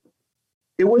 But so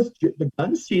the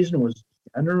gun season was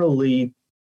generally,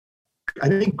 I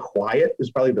think, quiet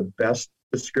is probably the best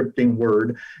descripting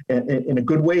word, and in a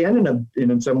good way, and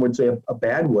in some would say a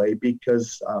bad way,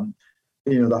 because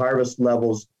the harvest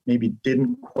levels maybe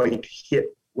didn't quite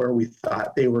hit where we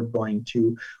thought they were going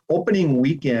to. Opening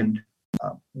weekend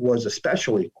was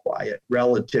especially quiet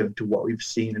relative to what we've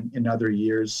seen in other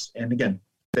years. And again,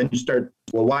 then you start,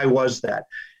 well, why was that?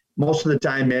 Most of the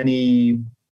time, any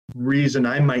reason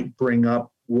I might bring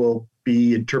up will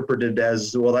be interpreted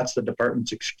as, well, that's the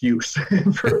department's excuse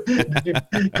for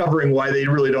covering why they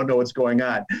really don't know what's going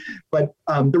on. But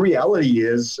the reality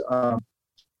is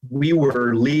we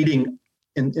were leading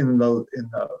in the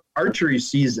archery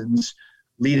seasons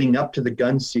leading up to the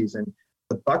gun season.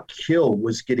 The buck kill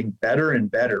was getting better and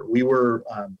better. We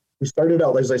started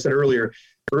out, as I said earlier,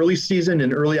 early season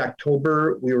in early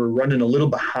October, we were running a little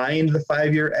behind the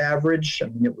 5-year average. I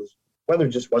mean, weather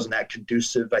just wasn't that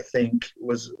conducive, I think,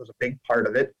 was a big part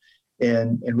of it.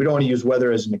 And we don't want to use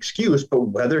weather as an excuse, but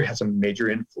weather has a major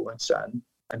influence on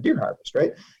deer harvest,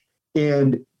 right?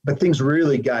 But things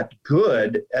really got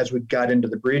good as we got into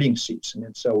the breeding season.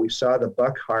 And so we saw the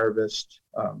buck harvest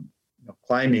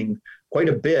climbing quite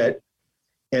a bit.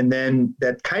 And then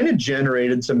that kind of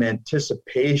generated some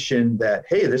anticipation that,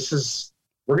 hey,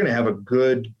 we're going to have a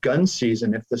good gun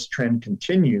season if this trend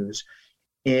continues.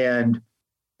 And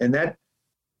that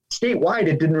statewide,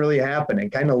 it didn't really happen.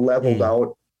 It kind of leveled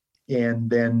out And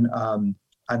then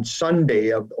on Sunday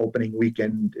of the opening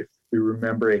weekend, if we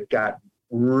remember, it got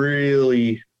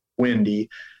really windy.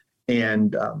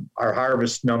 And our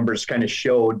harvest numbers kind of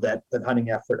showed that the hunting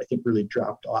effort, I think, really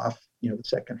dropped off, the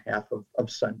second half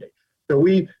of Sunday. So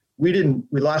we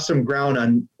lost some ground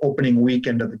on opening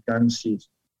weekend of the gun season.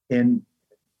 And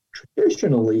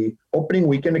traditionally, opening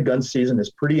weekend of gun season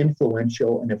is pretty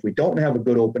influential. And if we don't have a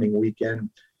good opening weekend,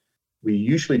 we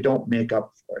usually don't make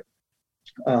up for it.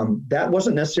 That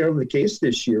wasn't necessarily the case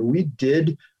this year. We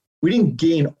didn't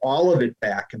gain all of it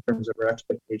back in terms of our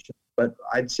expectations, but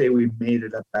I'd say we made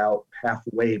it about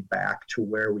halfway back to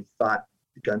where we thought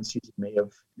the gun season may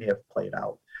have played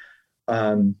out.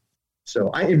 So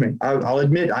I'll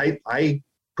admit I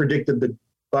predicted the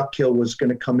buck kill was going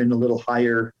to come in a little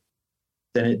higher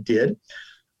than it did.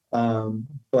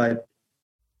 But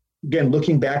again,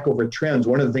 looking back over trends,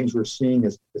 one of the things we're seeing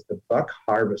is the buck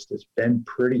harvest has been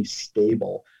pretty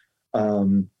stable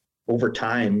over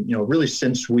time. Really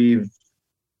since we've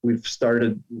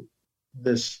started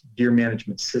this deer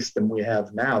management system we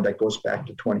have now that goes back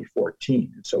to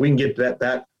 2014. And so we can get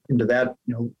into that a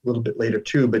little bit later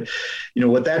too. But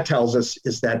what that tells us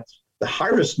is that the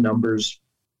harvest numbers,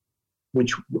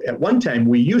 which at one time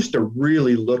we used to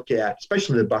really look at,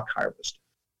 especially the buck harvest,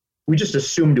 we just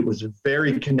assumed it was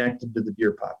very connected to the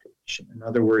deer population. In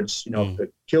other words, if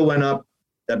the kill went up,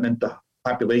 that meant the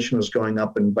population was going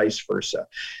up and vice versa.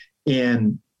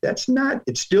 And that's not,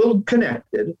 it's still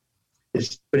connected,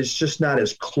 but it's just not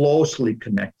as closely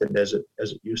connected as it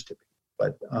used to be.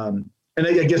 But, and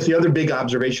I guess the other big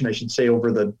observation I should say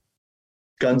over the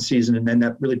gun season, and then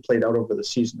that really played out over the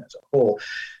season as a whole,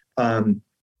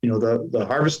 the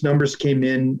harvest numbers came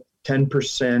in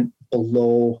 10%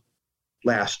 below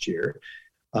last year,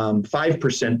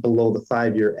 5% below the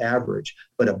 5-year average.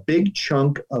 But a big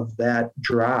chunk of that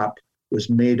drop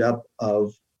was made up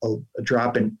of a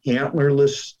drop in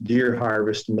antlerless deer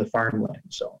harvest in the farmland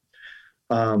zone,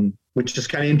 which is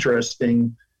kind of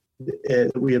interesting.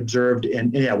 We observed,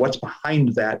 and what's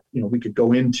behind that, we could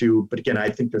go into, but again, I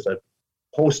think there's a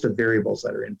host of variables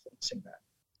that are influencing that.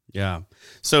 Yeah.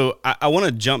 So I want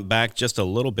to jump back just a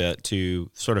little bit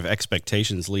to sort of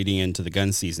expectations leading into the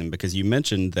gun season, because you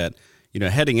mentioned that,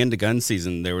 heading into gun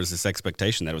season, there was this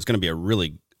expectation that it was going to be a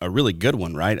really good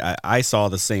one, right? I saw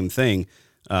the same thing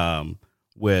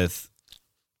with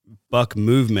buck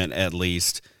movement, at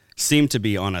least, seemed to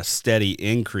be on a steady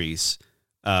increase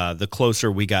the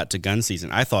closer we got to gun season.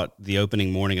 I thought the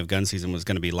opening morning of gun season was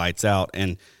going to be lights out,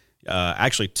 and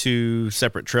actually 2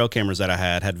 separate trail cameras that I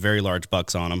had very large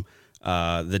bucks on them.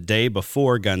 The day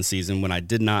before gun season, when I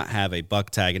did not have a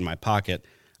buck tag in my pocket,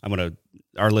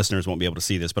 our listeners won't be able to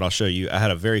see this, but I'll show you. I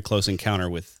had a very close encounter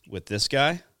with this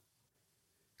guy,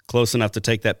 close enough to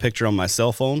take that picture on my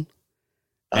cell phone.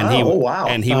 And wow.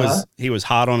 And he was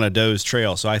hot on a doe's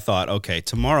trail. So I thought, okay,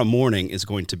 tomorrow morning is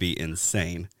going to be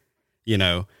insane,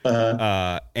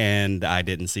 and I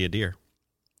didn't see a deer.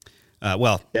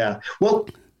 Saw an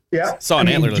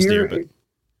antlerless deer, but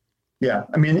yeah,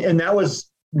 and that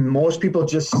was, most people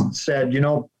just said,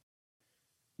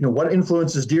 what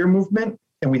influences deer movement?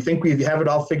 And we think we have it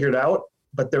all figured out,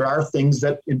 but there are things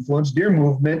that influence deer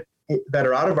movement that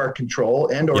are out of our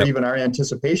control or even our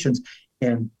anticipations,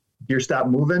 and deer stop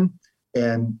moving,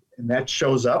 and that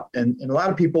shows up. And a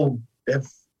lot of people that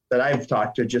I've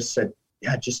talked to just said,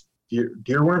 just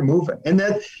deer weren't moving. And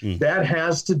that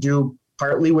has to do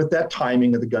partly with that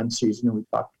timing of the gun season that we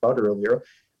talked about earlier,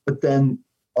 but then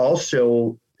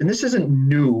also, and this isn't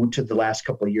new to the last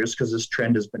couple of years because this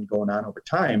trend has been going on over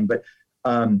time, but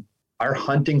our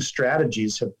hunting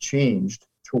strategies have changed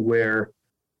to where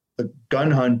the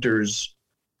gun hunters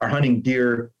are hunting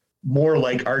deer more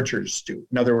like archers do.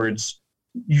 In other words,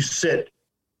 you sit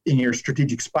in your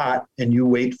strategic spot and you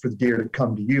wait for the deer to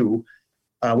come to you,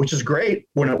 which is great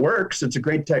when it works. It's a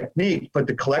great technique, but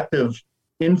the collective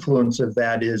influence of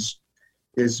that is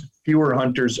fewer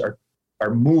hunters are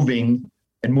moving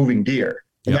deer.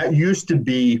 And that used to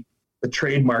be the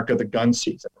trademark of the gun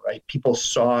season, right? People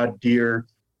saw deer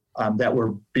that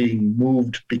were being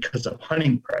moved because of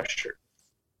hunting pressure.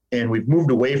 And we've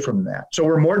moved away from that. So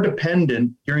we're more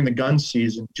dependent during the gun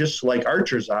season, just like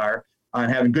archers are, on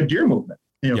having good deer movement,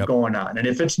 going on. And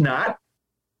if it's not,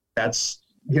 that's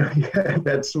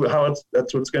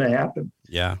what's going to happen.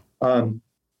 Yeah.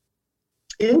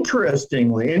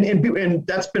 Interestingly, and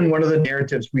that's been one of the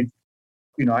narratives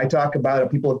I talk about it,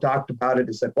 people have talked about it,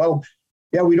 is that,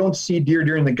 we don't see deer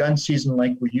during the gun season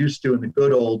like we used to in the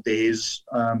good old days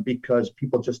because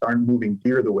people just aren't moving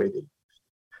deer the way they used to.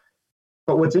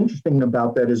 But what's interesting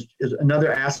about that is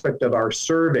another aspect of our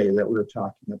survey that we were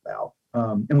talking about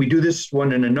And we do this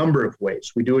one in a number of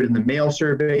ways. We do it in the mail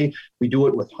survey. We do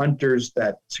it with hunters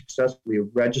that successfully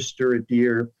register a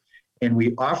deer. And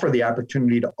we offer the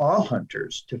opportunity to all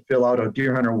hunters to fill out a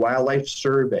deer hunter wildlife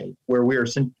survey where we're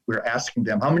asking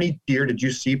them, how many deer did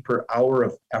you see per hour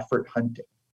of effort hunting?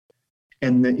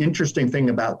 And the interesting thing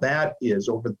about that is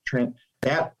over the trend,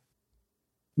 that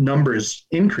number is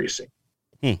increasing.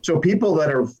 So people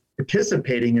that are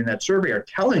participating in that survey are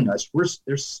telling us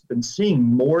there's been seeing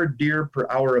more deer per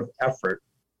hour of effort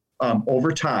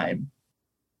over time.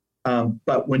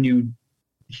 But when you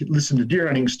listen to deer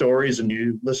hunting stories and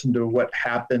you listen to what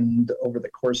happened over the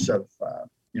course of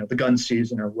the gun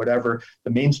season or whatever,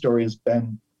 the main story has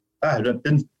been, I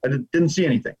didn't see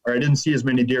anything, or I didn't see as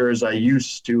many deer as I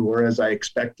used to or as I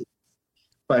expected.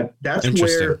 But that's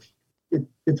where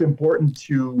it's important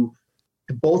to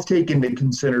both take into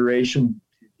consideration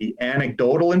the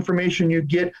anecdotal information you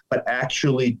get, but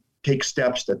actually take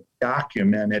steps to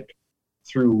document it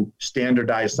through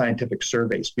standardized scientific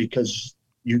surveys, because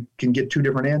you can get two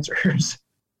different answers.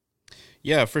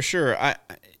 Yeah, for sure.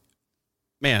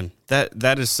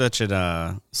 That is such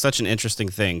an interesting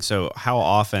thing. So how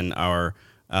often our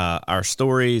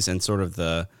stories and sort of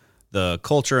the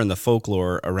culture and the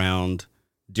folklore around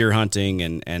deer hunting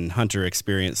and hunter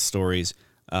experience stories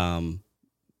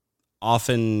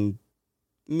often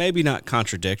maybe not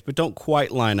contradict, but don't quite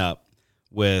line up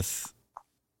with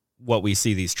what we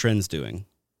see these trends doing.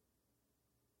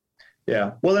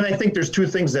 Yeah. Well, then I think there's two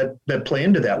things that play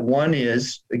into that. One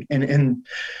is, and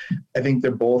I think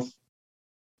they're both,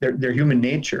 they're human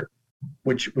nature,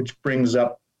 which brings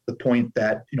up the point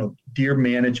that, deer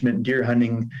management, deer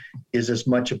hunting is as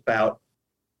much about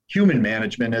human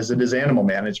management as it is animal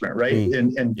management, right?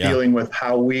 And dealing with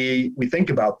how we think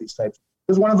about these types.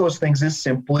 Because one of those things is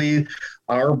simply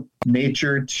our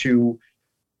nature to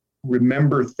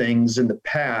remember things in the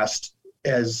past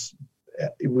as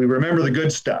we remember the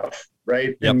good stuff,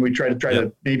 right? Yep. And we try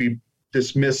to maybe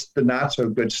dismiss the not so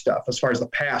good stuff as far as the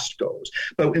past goes.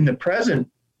 But in the present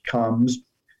comes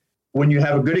when you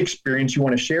have a good experience, you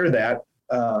want to share that.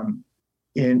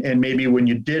 And maybe when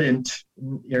you didn't,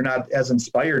 you're not as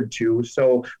inspired to.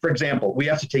 So, for example, we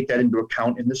have to take that into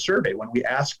account in the survey. When we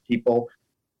ask people,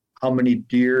 how many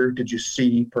deer did you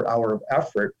see per hour of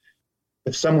effort?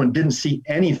 If someone didn't see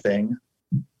anything,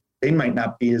 they might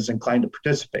not be as inclined to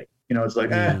participate. It's like,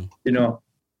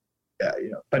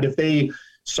 but if they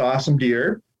saw some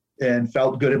deer and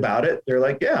felt good about it, they're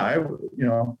like, yeah, I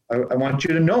want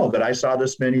you to know that I saw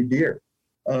this many deer.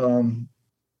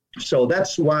 So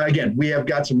that's why, again, we have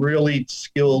got some really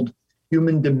skilled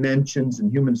human dimensions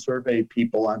and human survey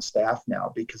people on staff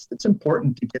now, because it's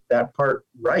important to get that part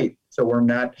right. So we're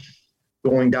not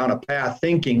going down a path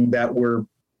thinking that we're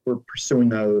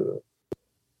pursuing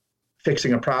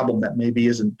fixing a problem that maybe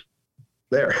isn't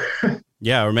there.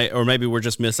 Yeah. Or maybe we're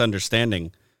just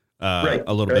misunderstanding a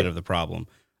little bit of the problem.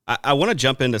 I want to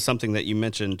jump into something that you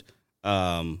mentioned.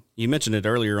 You mentioned it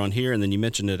earlier on here, and then you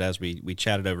mentioned it as we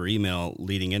chatted over email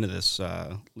leading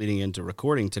into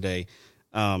recording today.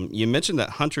 You mentioned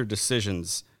that hunter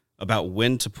decisions about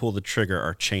when to pull the trigger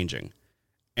are changing,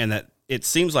 and that it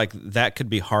seems like that could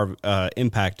be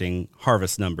impacting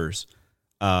harvest numbers.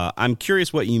 I'm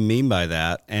curious what you mean by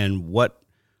that, and what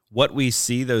we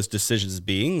see those decisions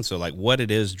being. So, like, what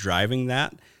it is driving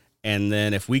that. And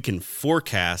then if we can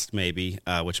forecast maybe,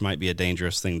 which might be a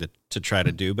dangerous thing to try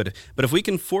to do, but if we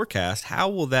can forecast, how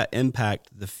will that impact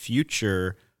the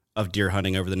future of deer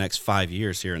hunting over the next 5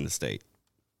 years here in the state?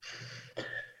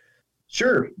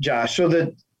 Sure, Josh. So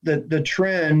the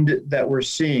trend that we're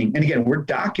seeing, and again, we're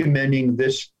documenting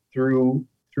this through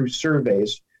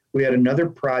surveys. We had another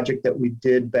project that we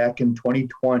did back in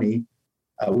 2020.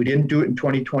 We didn't do it in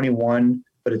 2021,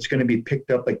 but it's going to be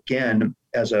picked up again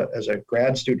as a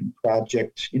grad student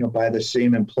project, by the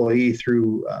same employee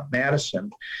through Madison,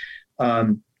 a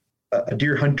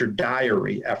deer hunter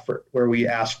diary effort where we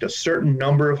asked a certain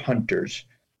number of hunters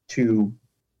to,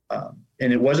 and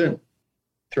it wasn't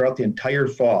throughout the entire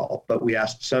fall, but we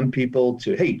asked some people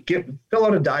to, hey, fill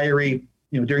out a diary,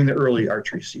 during the early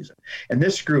archery season. And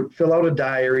this group, fill out a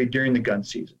diary during the gun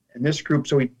season. And this group,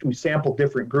 so we sampled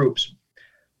different groups.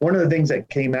 One of the things that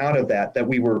came out of that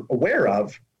we were aware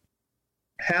of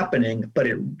happening, but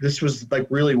this was like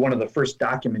really one of the first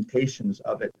documentations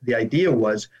of it. The idea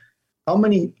was, how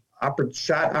many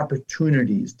shot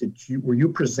opportunities were you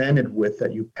presented with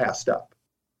that you passed up?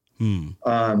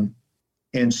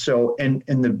 And so, and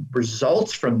the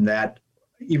results from that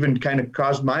even kind of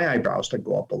caused my eyebrows to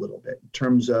go up a little bit in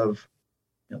terms of,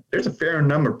 there's a fair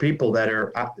number of people that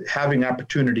are having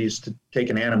opportunities to take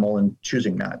an animal and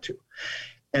choosing not to.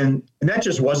 And that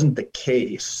just wasn't the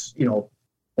case,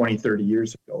 20, 30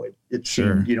 years ago. It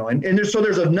seemed, and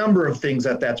there's a number of things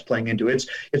that's playing into it.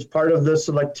 It's part of the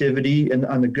selectivity and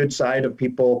on the good side of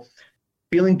people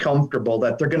feeling comfortable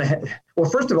that they're going to well,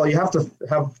 first of all, you have to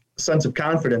have a sense of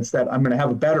confidence that I'm going to have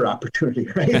a better opportunity,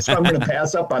 right? So I'm going to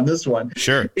pass up on this one.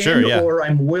 Sure. Or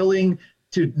I'm willing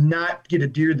to not get a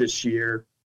deer this year.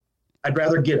 I'd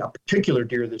rather get a particular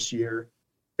deer this year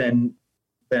than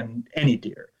any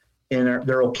deer. And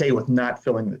they're okay with not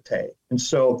filling the tag. And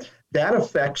so that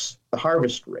affects the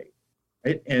harvest rate,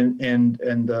 right?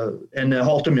 And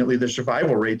ultimately the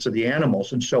survival rates of the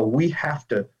animals. And so we have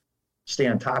to stay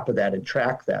on top of that and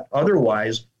track that.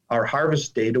 Otherwise, our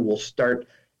harvest data will start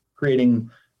creating,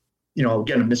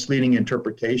 again, a misleading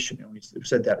interpretation. And we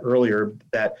said that earlier,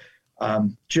 that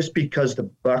just because the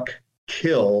buck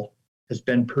kill has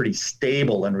been pretty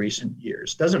stable in recent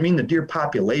years doesn't mean the deer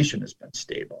population has been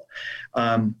stable.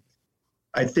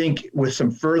 I think with some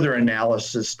further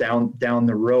analysis down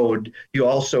the road, you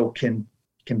also can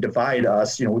divide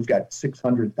us. We've got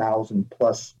 600,000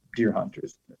 plus deer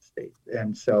hunters in the state,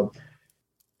 and so,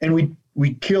 and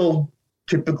we kill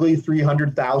typically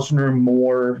 300,000 or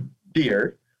more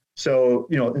deer. So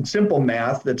in simple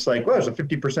math, that's like, well, there's a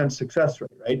 50% success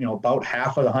rate, right? About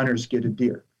half of the hunters get a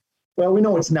deer. Well, we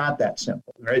know it's not that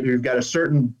simple, right? We've got a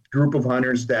certain group of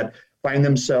hunters that find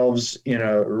themselves in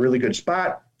a really good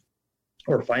spot,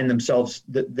 or find themselves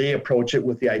that they approach it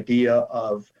with the idea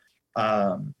of,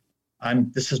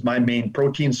 this is my main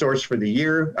protein source for the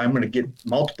year. I'm going to get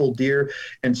multiple deer.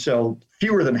 And so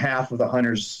fewer than half of the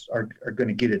hunters are going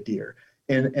to get a deer.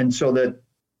 And so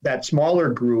that smaller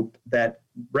group that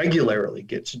regularly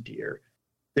gets a deer,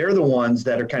 they're the ones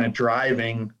that are kind of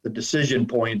driving the decision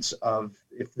points of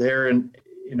if they're in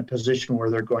a position where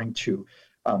they're going to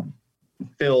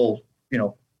fill,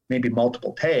 maybe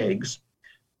multiple tags.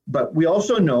 But we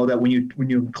also know that when you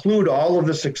include all of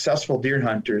the successful deer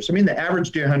hunters, the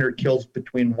average deer hunter kills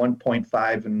between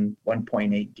 1.5 and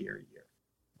 1.8 deer a year.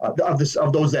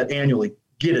 Of those that annually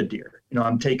get a deer,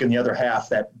 I'm taking the other half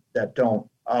that don't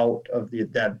out of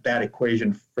that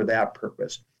equation for that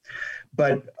purpose.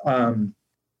 But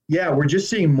we're just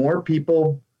seeing more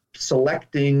people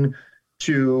selecting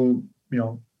to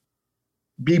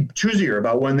be choosier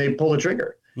about when they pull the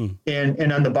trigger.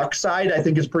 And on the buck side, I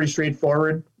think it's pretty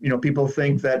straightforward. People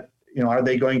think that, are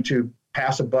they going to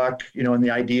pass a buck, and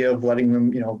the idea of letting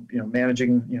them,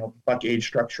 managing, buck age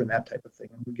structure and that type of thing.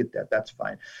 And we get that, that's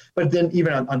fine. But then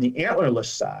even on the antlerless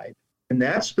side, and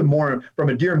that's the more from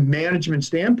a deer management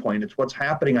standpoint, it's what's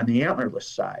happening on the antlerless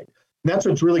side. And that's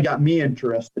what's really got me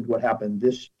interested. What happened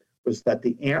this year was that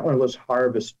the antlerless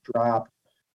harvest dropped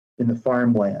in the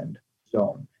farmland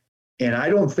zone. And I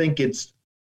don't think it's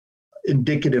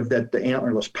indicative that the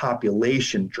antlerless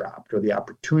population dropped or the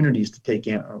opportunities to take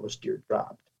antlerless deer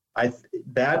dropped.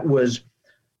 That was,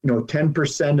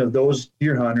 10% of those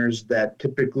deer hunters that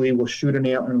typically will shoot an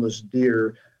antlerless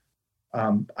deer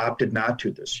opted not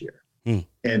to this year.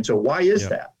 And so why is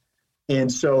that?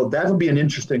 And so that'll be an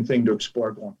interesting thing to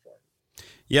explore going forward.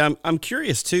 Yeah, I'm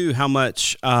curious too how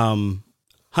much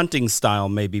hunting style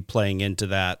may be playing into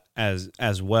that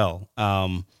as well.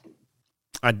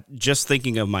 I just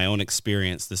thinking of my own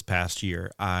experience this past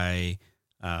year, I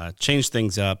changed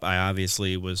things up. I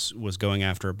obviously was going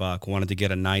after a buck, wanted to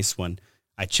get a nice one.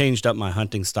 I changed up my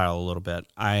hunting style a little bit.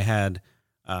 I had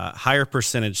higher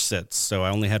percentage sits, so I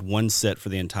only had one sit for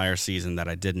the entire season that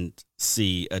I didn't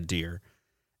see a deer,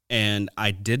 and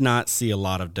I did not see a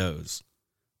lot of does.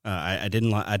 I did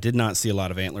not see a lot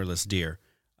of antlerless deer.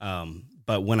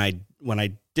 But when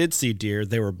I did see deer,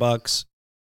 they were bucks.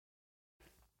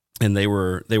 And they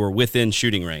were within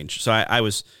shooting range. So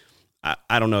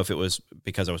I don't know if it was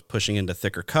because I was pushing into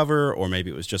thicker cover or maybe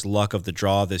it was just luck of the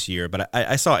draw this year, but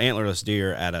I saw antlerless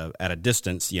deer at a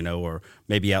distance, or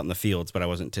maybe out in the fields, but I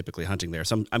wasn't typically hunting there.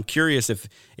 So I'm curious if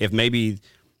maybe,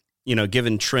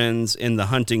 given trends in the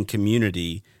hunting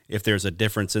community, if there's a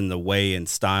difference in the way and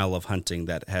style of hunting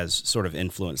that has sort of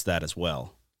influenced that as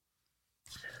well.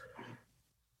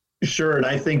 Sure, and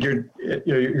I think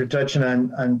you're touching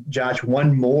on Josh,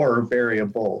 one more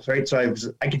variable, right? So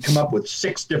I could come up with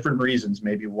 6 different reasons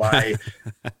maybe why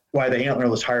the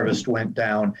antlerless harvest went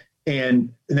down,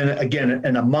 and then again,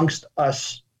 and amongst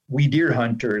us, we deer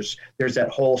hunters, there's that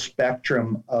whole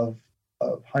spectrum of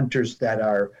hunters that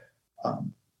are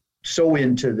so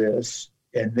into this,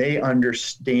 and they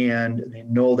understand, they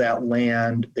know that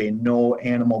land, they know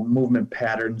animal movement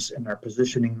patterns, and are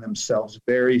positioning themselves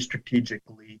very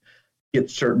strategically, get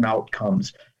certain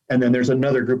outcomes. And then there's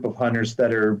another group of hunters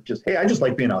that are just, hey, I just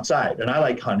like being outside and I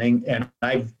like hunting and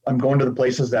I'm going to the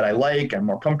places that I like, I'm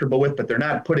more comfortable with, but they're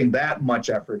not putting that much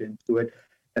effort into it.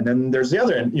 And then there's the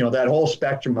other end, that whole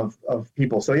spectrum of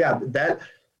people. So yeah,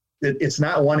 it's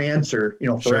not one answer,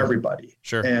 for everybody.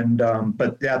 Sure. And,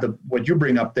 but yeah, what you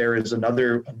bring up there is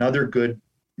another good,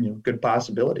 good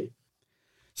possibility.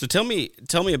 So tell me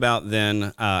about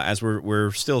then, as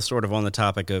we're still sort of on the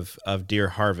topic of deer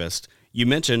harvest. You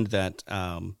mentioned that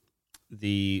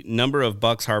the number of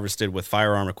bucks harvested with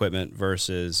firearm equipment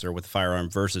versus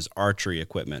archery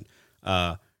equipment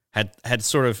had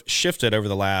sort of shifted over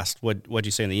the last, what'd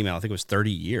you say in the email? I think it was 30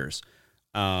 years.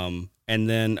 And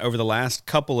then over the last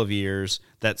couple of years,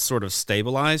 that sort of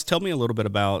stabilized. Tell me a little bit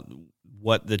about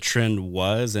what the trend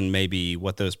was and maybe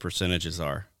what those percentages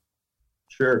are.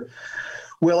 Sure.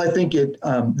 Well, I think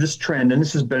this trend, and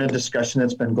this has been a discussion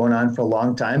that's been going on for a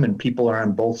long time, and people are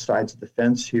on both sides of the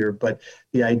fence here, but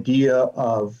the idea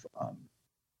of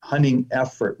hunting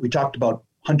effort, we talked about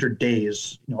hunter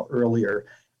days, earlier.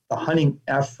 The hunting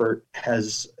effort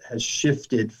has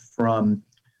shifted from,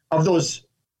 of those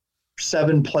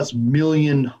 7+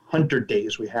 million hunter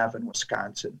days we have in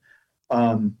Wisconsin,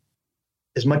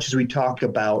 as much as we talk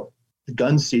about the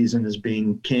gun season as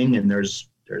being king, and there's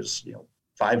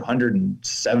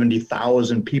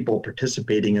 570,000 people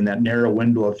participating in that narrow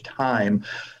window of time,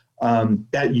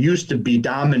 that used to be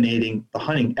dominating the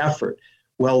hunting effort.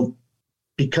 Well,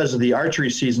 because of the archery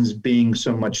seasons being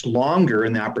so much longer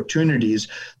and the opportunities,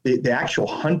 the actual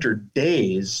hunter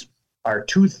days are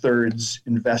 2/3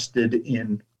 invested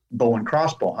in bow and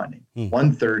crossbow hunting,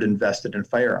 1/3 invested in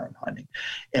firearm hunting.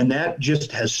 And that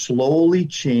just has slowly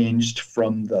changed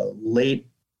from the late,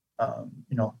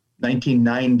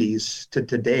 1990s to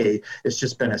today. It's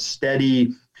just been a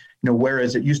steady,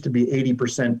 whereas it used to be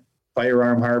 80%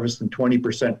 firearm harvest and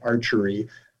 20% archery,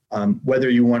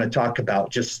 whether you want to talk about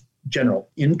just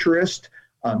general interest,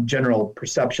 general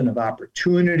perception of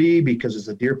opportunity, because as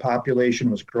the deer population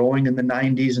was growing in the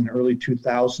 90s and early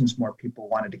 2000s, more people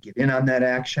wanted to get in on that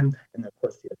action. And of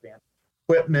course, the advanced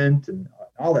equipment and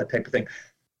all that type of thing.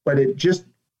 But it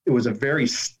was a very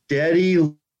steady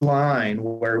line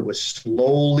where it was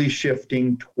slowly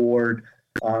shifting toward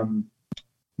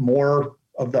more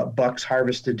of the bucks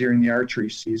harvested during the archery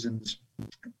seasons,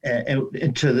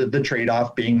 and to the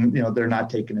trade-off being, they're not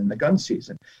taken in the gun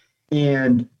season.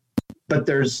 But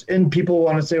people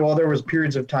want to say, well, there was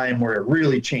periods of time where it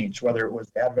really changed, whether it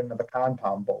was the advent of the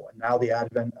compound bow and now the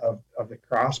advent of the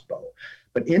crossbow.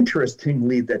 But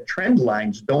interestingly, the trend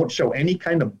lines don't show any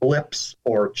kind of blips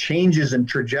or changes in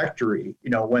trajectory,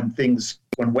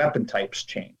 when weapon types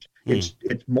change. It's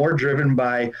more driven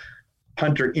by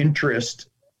hunter interest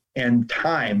and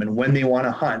time and when they want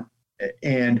to hunt.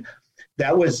 And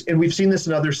we've seen this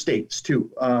in other states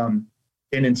too.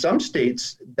 And in some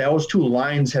states, those two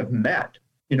lines have met,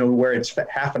 where it's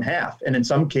half and half. And in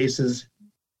some cases,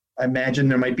 I imagine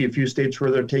there might be a few states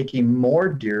where they're taking more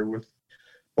deer with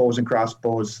bows and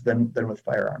crossbows than with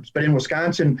firearms. But in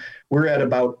Wisconsin, we're at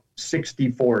about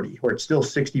 60-40, where it's still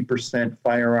 60%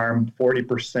 firearm,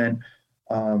 40%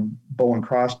 bow and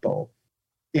crossbow.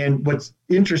 And what's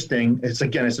interesting is,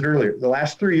 again, I said earlier, the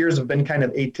last 3 years have been kind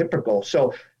of atypical.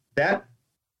 So that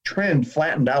trend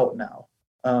flattened out now,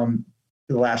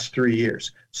 the last 3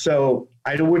 years. So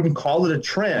I wouldn't call it a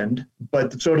trend,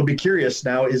 but so it'll be curious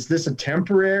now, is this a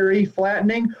temporary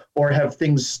flattening or have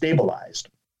things stabilized?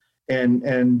 And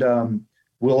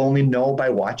we'll only know by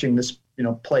watching this,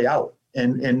 play out.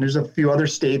 And there's a few other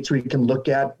states we can look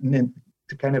at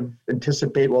to kind of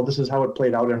anticipate, well, this is how it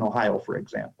played out in Ohio, for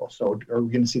example. So are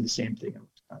we going to see the same thing in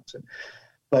Wisconsin?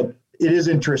 But it is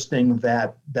interesting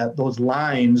that those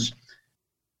lines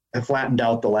have flattened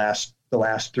out the last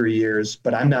 3 years,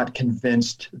 but I'm not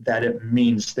convinced that it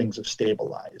means things have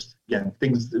stabilized. Again,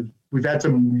 we've had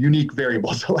some unique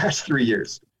variables the last 3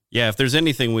 years. Yeah, if there's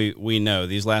anything we know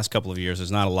these last couple of years,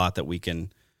 there's not a lot that we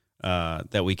can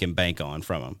bank on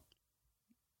from them.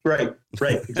 Right,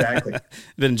 exactly.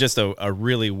 Been just a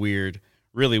really weird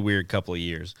couple of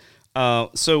years.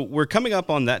 So we're coming up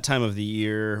on that time of the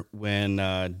year when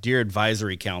Deer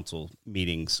Advisory Council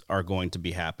meetings are going to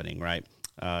be happening, right?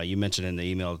 You mentioned in the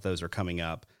email that those are coming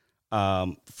up.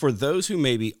 For those who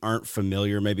maybe aren't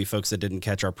familiar, maybe folks that didn't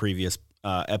catch our previous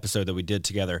episode that we did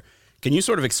together, can you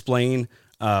sort of explain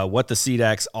what the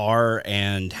CDACs are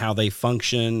and how they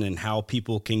function and how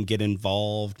people can get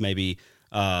involved? Maybe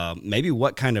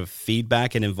what kind of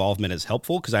feedback and involvement is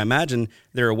helpful? Because I imagine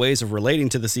there are ways of relating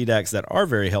to the CDACs that are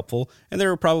very helpful, and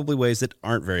there are probably ways that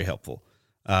aren't very helpful.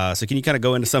 So can you kind of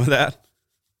go into some of that?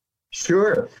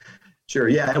 Sure. Sure.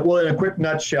 Yeah. Well, in a quick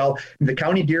nutshell, the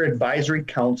County Deer Advisory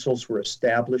Councils were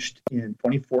established in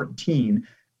 2014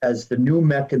 as the new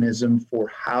mechanism for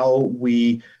how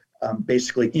we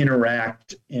basically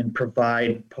interact and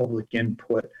provide public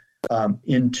input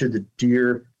into the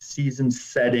deer season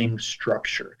setting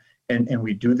structure. And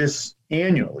we do this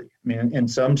annually. I mean, in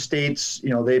some states,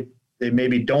 they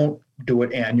maybe don't do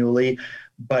it annually,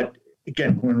 but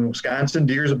again, when in Wisconsin,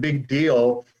 deer is a big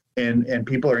deal. And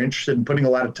people are interested in putting a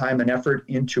lot of time and effort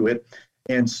into it.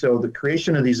 And so the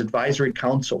creation of these advisory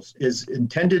councils is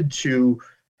intended to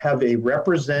have a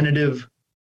representative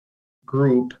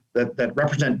group that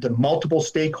represent the multiple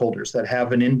stakeholders that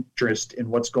have an interest in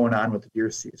what's going on with the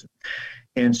deer season.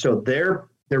 And so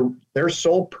their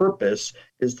sole purpose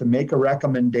is to make a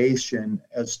recommendation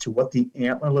as to what the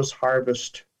antlerless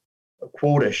harvest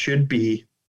quota should be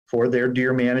for their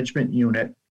deer management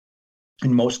unit.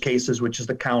 In most cases, which is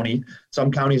the county.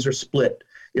 Some counties are split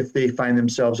if they find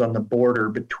themselves on the border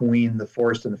between the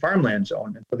forest and the farmland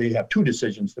zone. And so they have two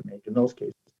decisions to make in those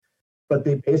cases. But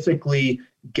they basically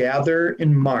gather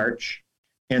in March,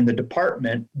 and the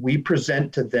department, we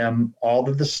present to them all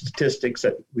of the statistics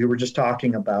that we were just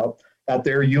talking about at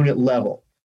their unit level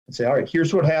and say, all right,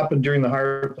 here's what happened during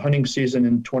the hunting season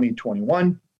in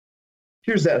 2021.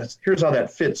 Here's how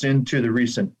that fits into the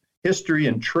recent history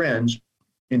and trends.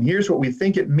 And here's what we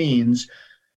think it means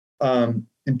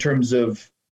in terms of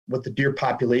what the deer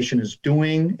population is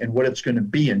doing and what it's going to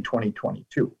be in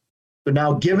 2022. So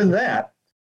now, given that,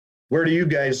 where do you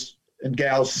guys and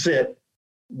gals sit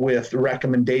with the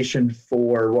recommendation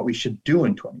for what we should do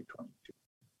in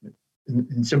 2022?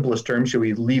 In simplest terms, should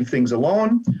we leave things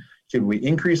alone? Should we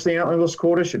increase the antlerless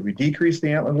quota? Should we decrease the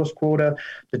antlerless quota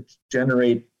to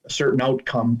generate a certain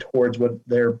outcome towards what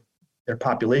their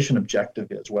population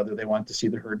objective is, whether they want to see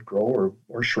the herd grow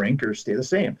or shrink or stay the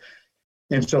same?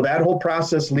 And so that whole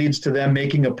process leads to them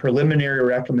making a preliminary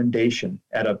recommendation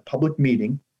at a public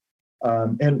meeting.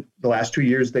 And the last 2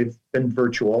 years, they've been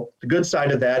virtual. The good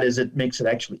side of that is it makes it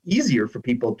actually easier for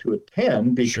people to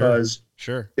attend because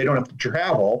Sure. they don't have to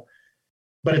travel,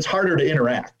 but it's harder to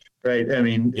interact, right? I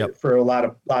mean, for a lot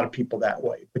of people that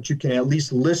way. But you can at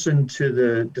least listen to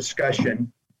the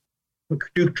discussion. We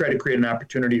do try to create an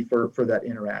opportunity for that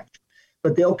interaction.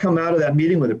 But they'll come out of that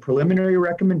meeting with a preliminary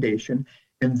recommendation,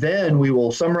 and then we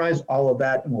will summarize all of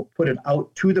that and we'll put it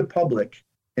out to the public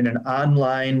in an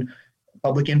online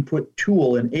public input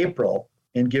tool in April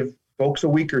and give folks a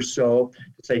week or so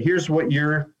to say, here's what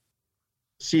your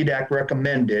CDAC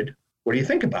recommended. What do you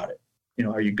think about it?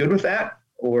 Are you good with that?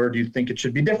 Or do you think it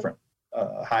should be different?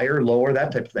 Higher, lower,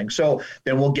 that type of thing. So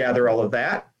then we'll gather all of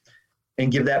that and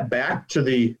give that back to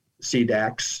the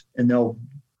CDACs, and they'll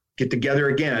get together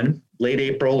again late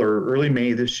April or early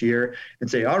May this year and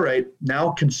say, all right, now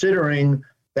considering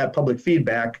that public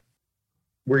feedback,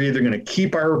 we're either going to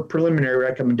keep our preliminary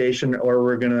recommendation or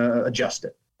we're going to adjust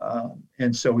it.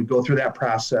 And so we go through that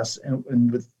process,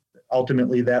 and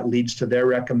ultimately that leads to their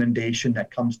recommendation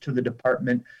that comes to the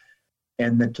department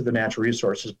and then to the Natural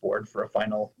Resources Board for a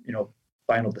final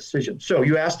decision. So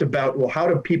you asked about, well, how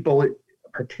do people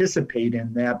participate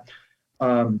in that?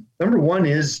 Number one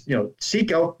is,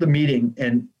 seek out the meeting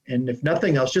and if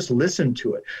nothing else, just listen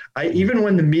to it. Even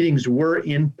when the meetings were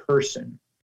in person,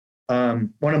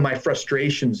 one of my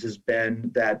frustrations has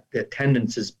been that the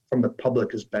attendance from the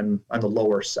public has been on the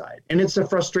lower side. And it's a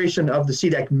frustration of the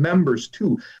CDAC members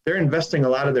too. They're investing a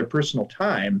lot of their personal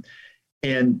time,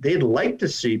 and they'd like to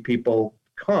see people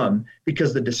come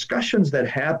because the discussions that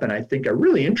happen, I think, are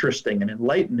really interesting and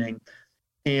enlightening.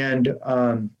 And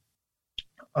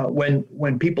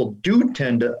when people do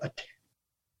tend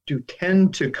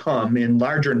to come in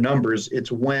larger numbers,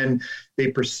 it's when they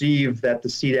perceive that the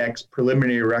CDAC's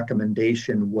preliminary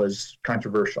recommendation was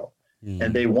controversial,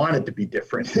 and they want it to be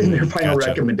different in their final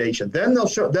recommendation. Then they'll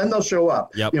show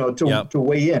up, to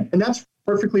weigh in, and that's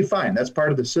perfectly fine. That's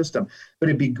part of the system. But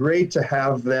it'd be great to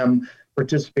have them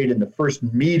participate in the first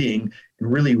meeting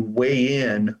and really weigh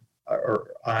in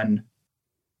on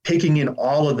taking in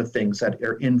all of the things that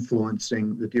are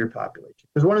influencing the deer population.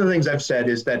 Because one of the things I've said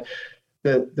is that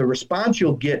the response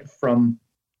you'll get from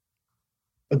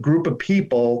a group of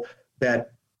people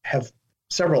that have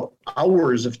several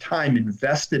hours of time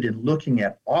invested in looking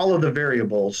at all of the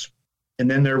variables, and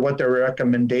then what their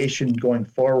recommendation going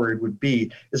forward would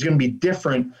be, is going to be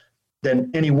different than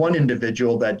any one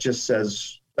individual that just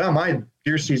says, well, my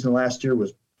deer season last year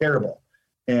was terrible,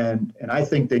 and I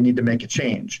think they need to make a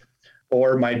change.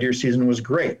 Or my deer season was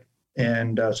great,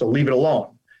 and so leave it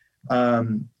alone.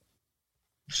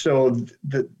 So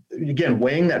again,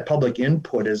 weighing that public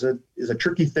input is a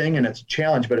tricky thing, and it's a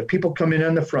challenge. But if people come in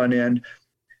on the front end,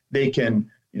 they can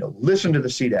listen to the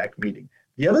CDAC meeting.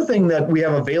 The other thing that we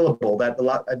have available that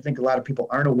I think a lot of people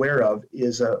aren't aware of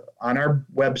is on our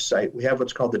website, we have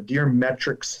what's called the Deer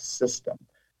Metrics system.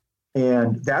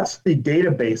 And that's the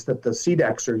database that the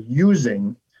CDACs are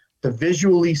using to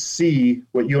visually see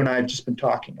what you and I have just been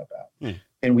talking about.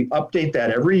 And we update that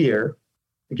every year.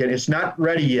 Again, it's not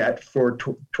ready yet for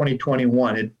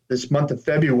 2021. This month of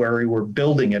February, we're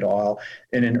building it all.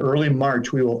 And in early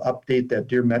March, we will update that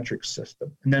Deer Metrics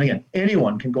system. And then again,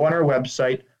 anyone can go on our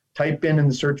website, type in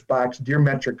the search box, Deer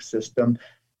Metrics system.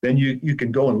 Then you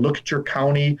can go and look at your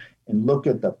county and look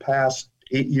at the past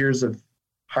 8 years of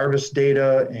harvest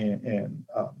data and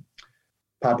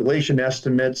population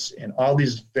estimates and all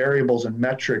these variables and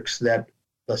metrics that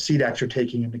the CDACs are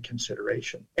taking into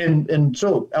consideration. And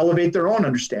so elevate their own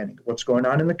understanding of what's going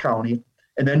on in the county,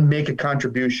 and then make a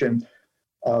contribution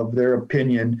of their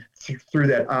opinion through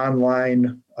that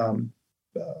online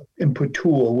input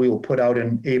tool we will put out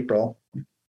in April.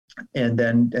 And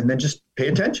then just pay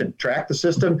attention, track the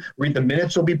system, read the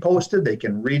minutes will be posted. They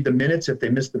can read the minutes if they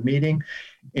missed the meeting.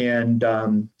 And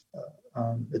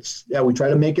we try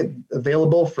to make it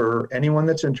available for anyone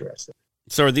that's interested.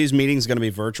 So are these meetings going to be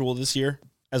virtual this year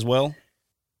as well?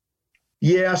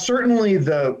 Yeah, certainly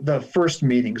the first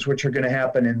meetings, which are going to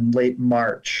happen in late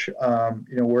March.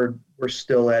 We're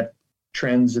still at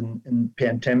trends and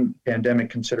pandemic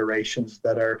considerations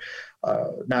that are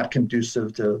not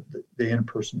conducive to the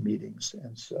in-person meetings.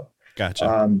 And so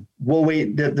gotcha. We'll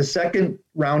wait. The second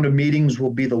round of meetings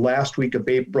will be the last week of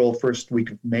April, first week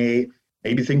of May.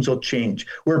 Maybe things will change.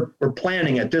 We're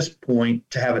planning at this point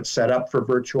to have it set up for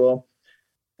virtual.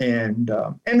 And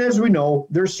as we know,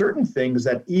 there's certain things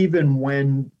that even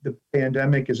when the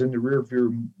pandemic is in the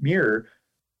rearview mirror,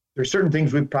 there's certain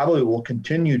things we probably will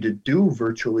continue to do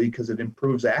virtually because it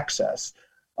improves access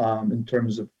in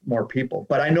terms of more people.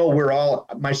 But I know we're all,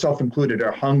 myself included,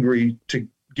 are hungry to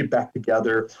get back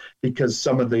together because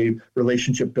some of the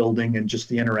relationship building and just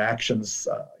the interactions,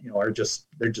 they're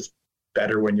just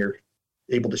better when you're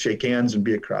able to shake hands and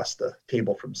be across the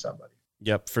table from somebody.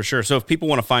 Yep, for sure. So if people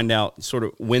want to find out sort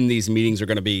of when these meetings are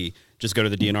going to be, just go to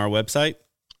the DNR website?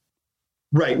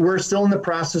 Right. We're still in the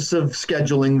process of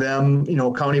scheduling them,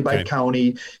 county by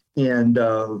county. And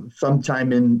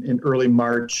sometime in early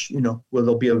March, where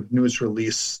there'll be a news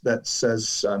release that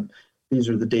says these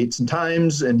are the dates and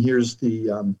times, and here's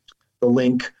the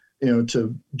link,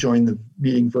 to join the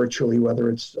meeting virtually, whether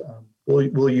it's,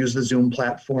 we'll use the Zoom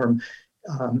platform.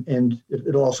 And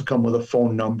it'll also come with a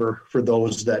phone number for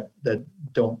those that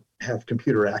don't have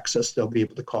computer access. They'll be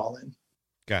able to call in.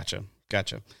 Gotcha.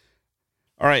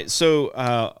 All right. So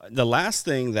the last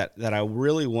thing that I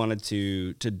really wanted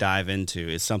to dive into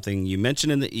is something you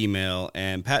mentioned in the email,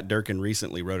 and Pat Durkin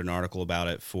recently wrote an article about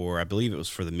it I believe it was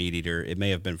for the Meat Eater. It may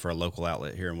have been for a local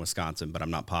outlet here in Wisconsin, but I'm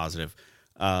not positive.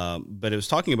 But it was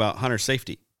talking about hunter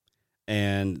safety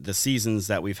and the seasons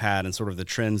that we've had and sort of the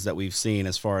trends that we've seen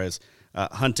as far as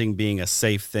hunting being a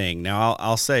safe thing. Now,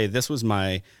 I'll say this was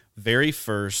my very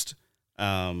first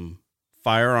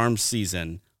firearms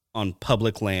season on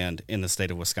public land in the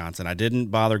state of Wisconsin. I didn't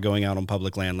bother going out on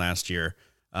public land last year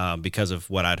because of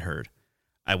what I'd heard.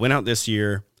 I went out this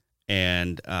year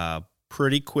and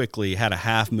pretty quickly had a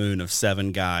half moon of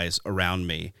 7 guys around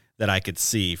me that I could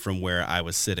see from where I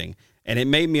was sitting. And it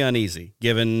made me uneasy,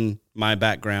 given my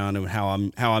background and how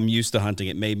I'm used to hunting.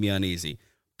 It made me uneasy.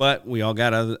 But we all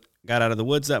got out of the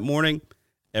woods that morning.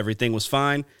 Everything was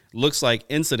fine. Looks like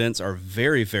incidents are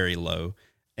very, very low,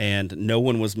 and no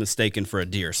one was mistaken for a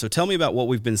deer. So tell me about what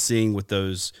we've been seeing with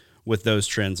those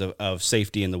trends of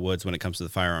safety in the woods when it comes to the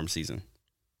firearm season.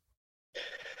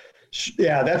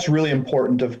 Yeah, that's really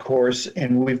important, of course.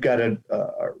 And we've got a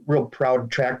real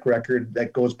proud track record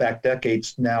that goes back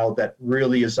decades now that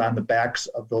really is on the backs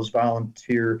of those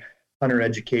volunteer hunter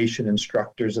education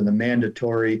instructors and the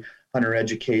mandatory hunter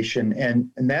education. And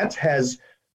that has,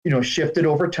 shifted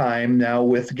over time now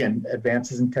with, again,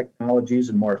 advances in technologies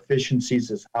and more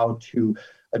efficiencies as how to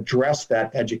address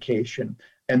that education.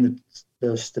 And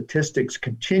the statistics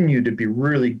continue to be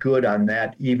really good on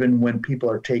that, even when people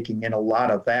are taking in a lot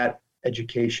of that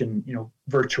education,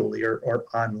 virtually or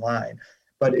online.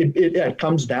 But it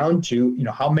comes down to,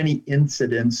 how many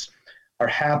incidents are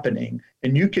happening.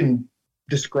 And you can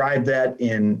describe that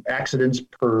in accidents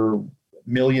per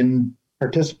million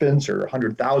participants or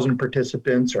 100,000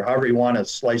 participants, or however you want to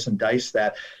slice and dice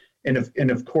that. And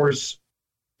of course,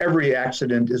 every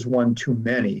accident is one too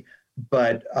many.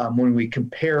 But when we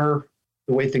compare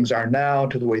the way things are now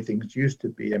to the way things used to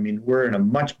be, we're in a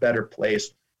much better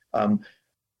place.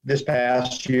 This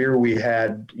past year, we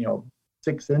had,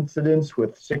 6 incidents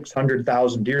with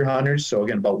 600,000 deer hunters. So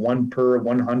again, about 1 per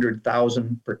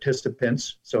 100,000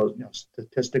 participants. So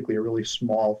statistically a really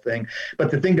small thing.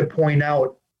 But the thing to point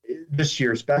out this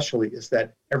year especially is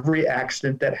that every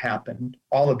accident that happened,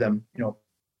 all of them,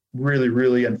 really,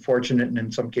 really unfortunate and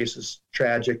in some cases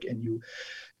tragic, and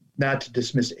not to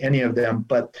dismiss any of them,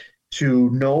 but to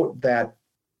note that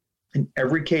in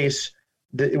every case,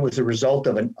 it was a result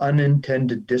of an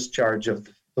unintended discharge of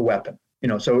the weapon.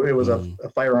 So it was a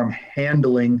firearm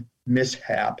handling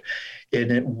mishap,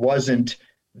 and it wasn't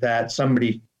that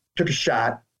somebody took a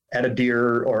shot at a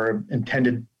deer or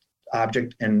intended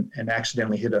object and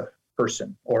accidentally hit a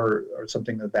person or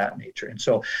something of that nature. And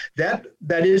so that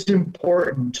is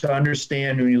important to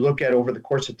understand when you look at over the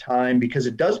course of time, because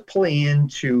it does play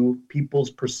into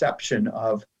people's perception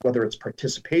of whether it's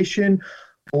participation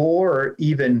or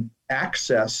even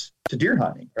access to deer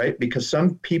hunting, right? Because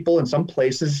some people in some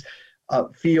places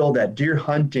feel that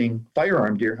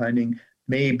firearm deer hunting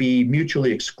may be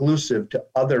mutually exclusive to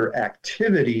other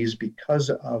activities because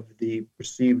of the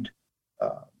perceived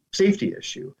safety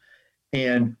issue.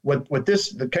 And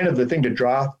the thing to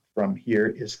draw from here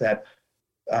is that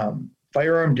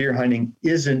firearm deer hunting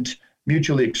isn't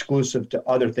mutually exclusive to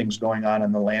other things going on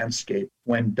in the landscape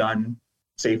when done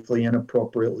safely and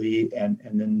appropriately, and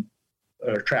then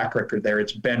a track record there,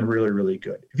 it's been really, really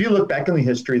good. If you look back in the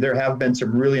history, there have been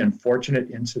some really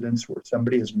unfortunate incidents where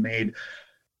somebody has made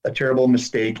a terrible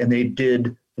mistake and they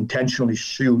did intentionally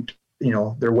shoot,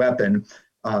 their weapon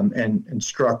and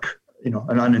struck,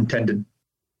 an unintended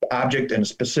object, and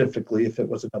specifically if it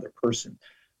was another person.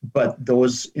 But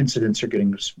those incidents are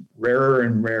getting rarer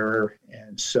and rarer.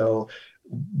 And so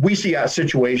we see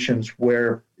situations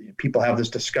where people have this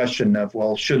discussion of,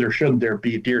 well, should or shouldn't there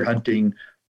be deer hunting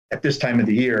at this time of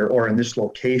the year or in this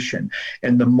location?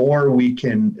 And the more we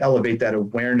can elevate that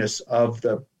awareness of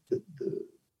the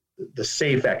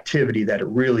safe activity that it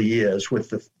really is with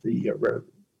the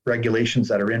regulations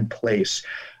that are in place,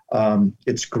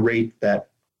 it's great that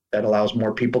allows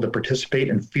more people to participate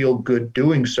and feel good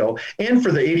doing so. And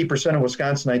for the 80% of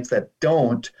Wisconsinites that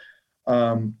don't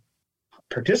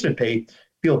participate,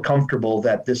 feel comfortable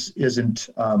that this isn't,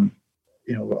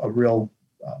 a real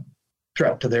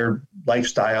threat to their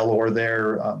lifestyle or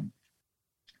their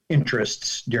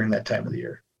interests during that time of the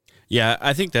year. Yeah,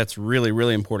 I think that's really,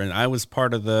 really important. I was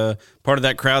part of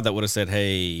that crowd that would have said,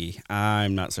 "Hey,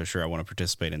 I'm not so sure I want to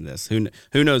participate in this. Who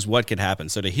knows what could happen?"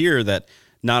 So to hear that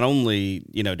not only,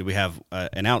 do we have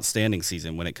an outstanding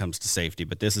season when it comes to safety,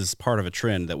 but this is part of a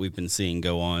trend that we've been seeing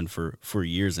go on for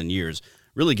years and years,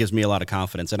 really gives me a lot of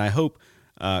confidence. And I hope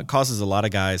causes a lot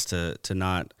of guys to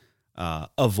not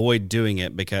avoid doing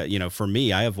it, because, for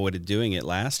me, I avoided doing it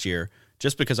last year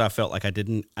just because I felt like I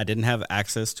didn't have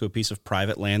access to a piece of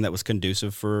private land that was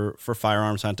conducive for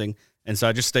firearms hunting. And so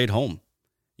I just stayed home,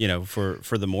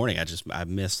 for the morning. I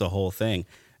missed the whole thing.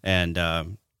 And,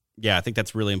 I think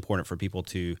that's really important for people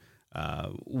to,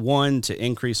 one, to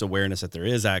increase awareness that there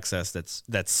is access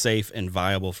that's safe and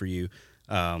viable for you.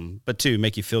 But two,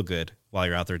 make you feel good while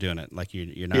you're out there doing it. Like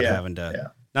you're not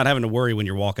having to worry when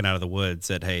you're walking out of the woods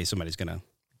that, hey, somebody's going to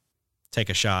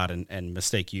take a shot and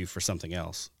mistake you for something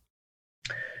else.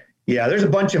 Yeah, there's a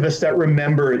bunch of us that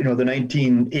remember, the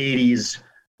 1980s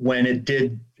when it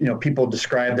did, people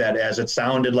describe that as it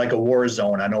sounded like a war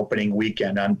zone on opening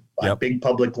weekend on big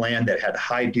public land that had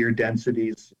high deer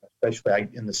densities, especially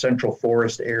in the central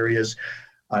forest areas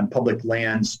on public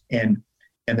lands. And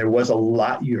there was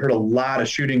you heard a lot of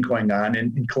shooting going on,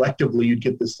 and collectively you'd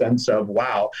get the sense of,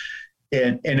 wow.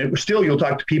 And it was still, you'll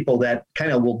talk to people that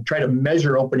kind of will try to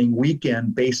measure opening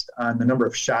weekend based on the number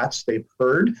of shots they've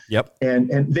heard. Yep. And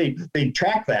they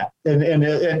track that and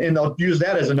they'll use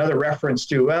that as another reference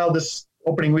to, well, this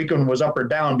opening weekend was up or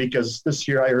down because this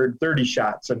year I heard 30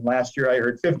 shots and last year I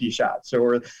heard 50 shots.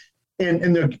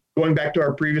 And they're going back to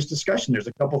our previous discussion. There's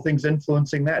a couple things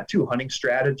influencing that too. Hunting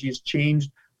strategies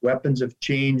changed, weapons have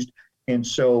changed. And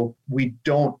so we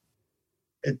don't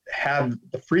have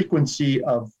the frequency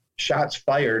of shots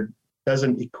fired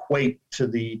doesn't equate to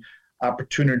the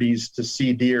opportunities to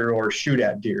see deer or shoot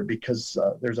at deer, because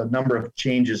there's a number of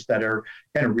changes that are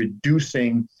kind of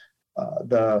reducing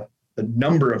the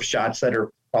number of shots that are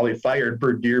probably fired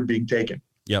per deer being taken.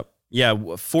 Yep.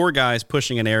 Yeah. 4 guys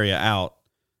pushing an area out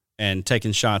and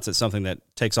taking shots at something that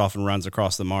takes off and runs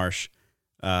across the marsh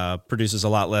produces a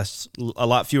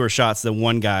lot fewer shots than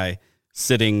 1 guy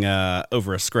sitting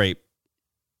over a scrape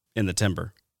in the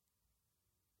timber.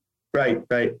 Right.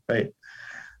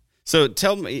 So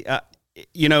tell me,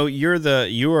 you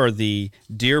are the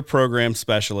deer program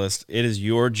specialist. It is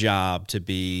your job to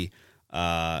be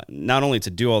not only to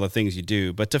do all the things you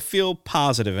do, but to feel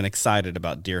positive and excited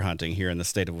about deer hunting here in the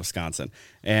state of Wisconsin.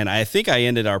 And I think I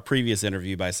ended our previous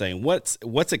interview by saying,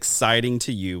 what's exciting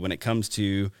to you when it comes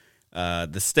to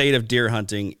the state of deer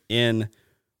hunting in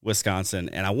Wisconsin?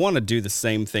 And I want to do the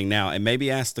same thing now and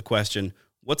maybe ask the question,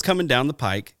 what's coming down the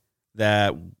pike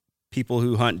that people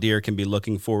who hunt deer can be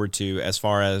looking forward to as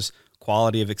far as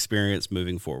quality of experience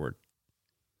moving forward?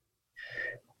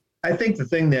 I think the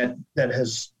thing that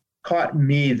has caught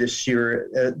me this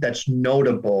year that's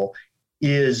notable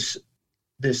is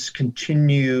this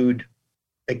continued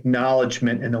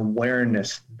acknowledgement and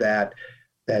awareness that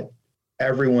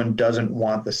everyone doesn't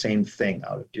want the same thing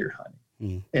out of deer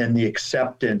hunting, and the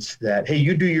acceptance that, hey,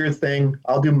 you do your thing,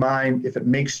 I'll do mine. If it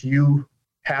makes you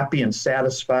happy and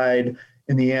satisfied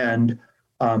in the end,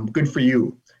 good for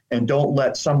you. And don't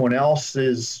let someone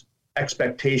else's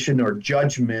expectation or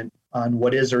judgment on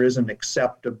what is or isn't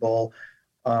acceptable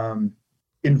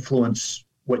influence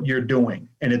what you're doing.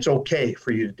 And it's okay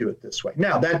for you to do it this way.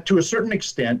 Now, that to a certain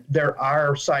extent, there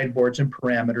are sideboards and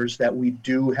parameters that we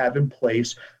do have in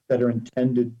place that are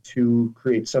intended to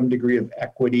create some degree of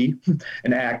equity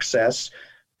and access,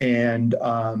 and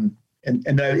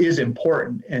that is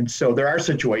important. And so there are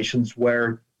situations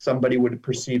where somebody would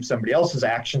perceive somebody else's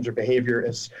actions or behavior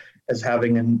as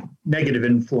having a negative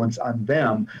influence on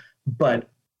them, but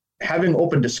having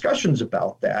open discussions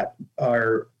about that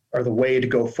are the way to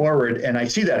go forward. And I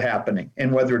see that happening.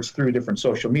 And whether it's through different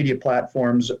social media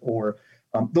platforms or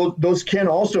those can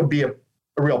also be a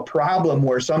real problem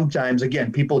where sometimes,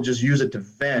 again, people just use it to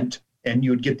vent, and you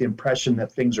would get the impression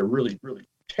that things are really, really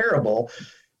terrible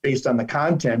based on the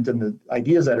content and the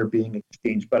ideas that are being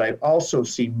exchanged. But I also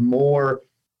see more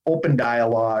open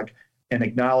dialogue and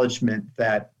acknowledgement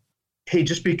that, hey,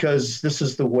 just because this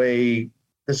is the way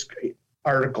this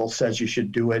article says you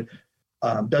should do it,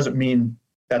 doesn't mean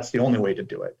that's the only way to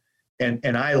do it.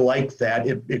 And I like that.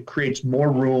 It creates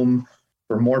more room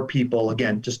for more people,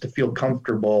 again, just to feel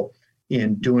comfortable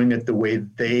in doing it the way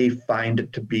they find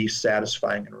it to be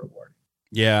satisfying and rewarding.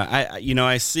 Yeah,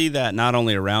 I see that not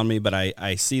only around me, but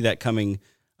I see that coming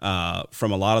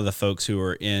from a lot of the folks who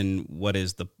are in what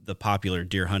is the popular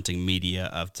deer hunting media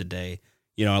of today.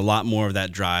 A lot more of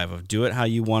that drive of do it how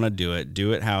you want to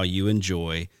do it how you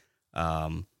enjoy.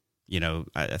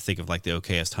 I think of like the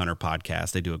Okayest Hunter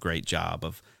podcast. They do a great job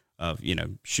of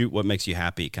shoot what makes you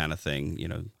happy kind of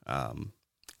thing.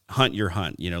 Hunt your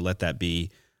hunt.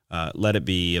 Let it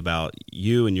be about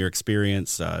you and your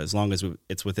experience, as long as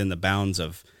it's within the bounds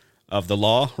of the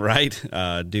law, right?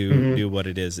 Do what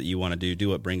it is that you want to do. Do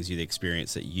what brings you the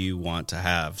experience that you want to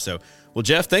have. So, well,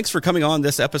 Jeff, thanks for coming on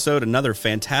this episode. Another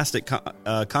fantastic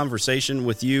conversation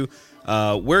with you.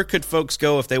 Where could folks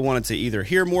go if they wanted to either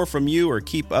hear more from you or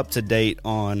keep up to date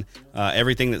on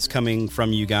everything that's coming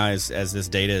from you guys as this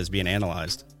data is being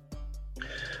analyzed?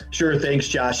 Sure. Thanks,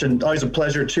 Josh. And always a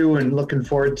pleasure too, and looking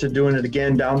forward to doing it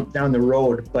again down the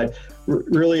road. But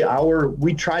really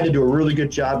we try to do a really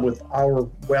good job with our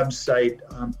website.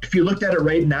 If you looked at it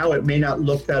right now, it may not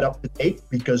look that up to date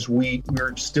because we're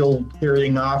still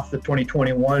carrying off the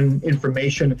 2021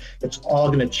 information. It's all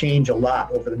going to change a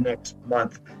lot over the next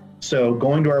month. So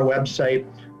going to our website,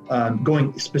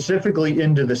 going specifically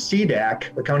into the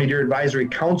CDAC, the County Deer Advisory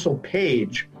Council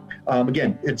page.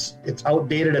 Again, it's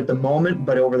outdated at the moment,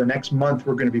 but over the next month,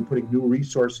 we're going to be putting new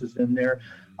resources in there.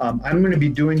 I'm going to be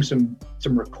doing some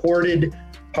recorded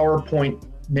PowerPoint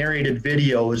narrated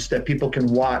videos that people can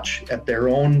watch at their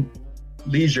own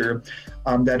leisure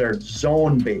that are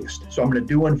zone based. So I'm going to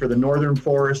do one for the Northern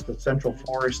Forest, the Central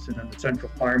Forest, and then the Central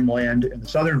Farmland and the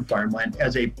Southern Farmland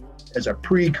as a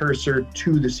precursor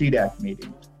to the CDAC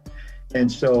meetings. And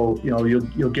so,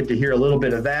 you'll get to hear a little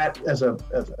bit of that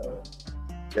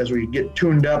as we get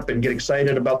tuned up and get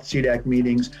excited about the CDAC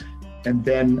meetings, and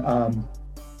then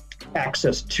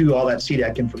access to all that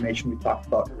CDAC information we talked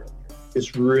about earlier.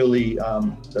 It's really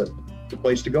the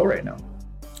place to go right now.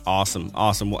 Awesome.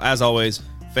 Well, as always,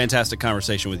 fantastic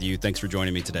conversation with you. Thanks for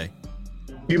joining me today.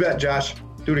 You bet, Josh.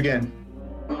 Do it again.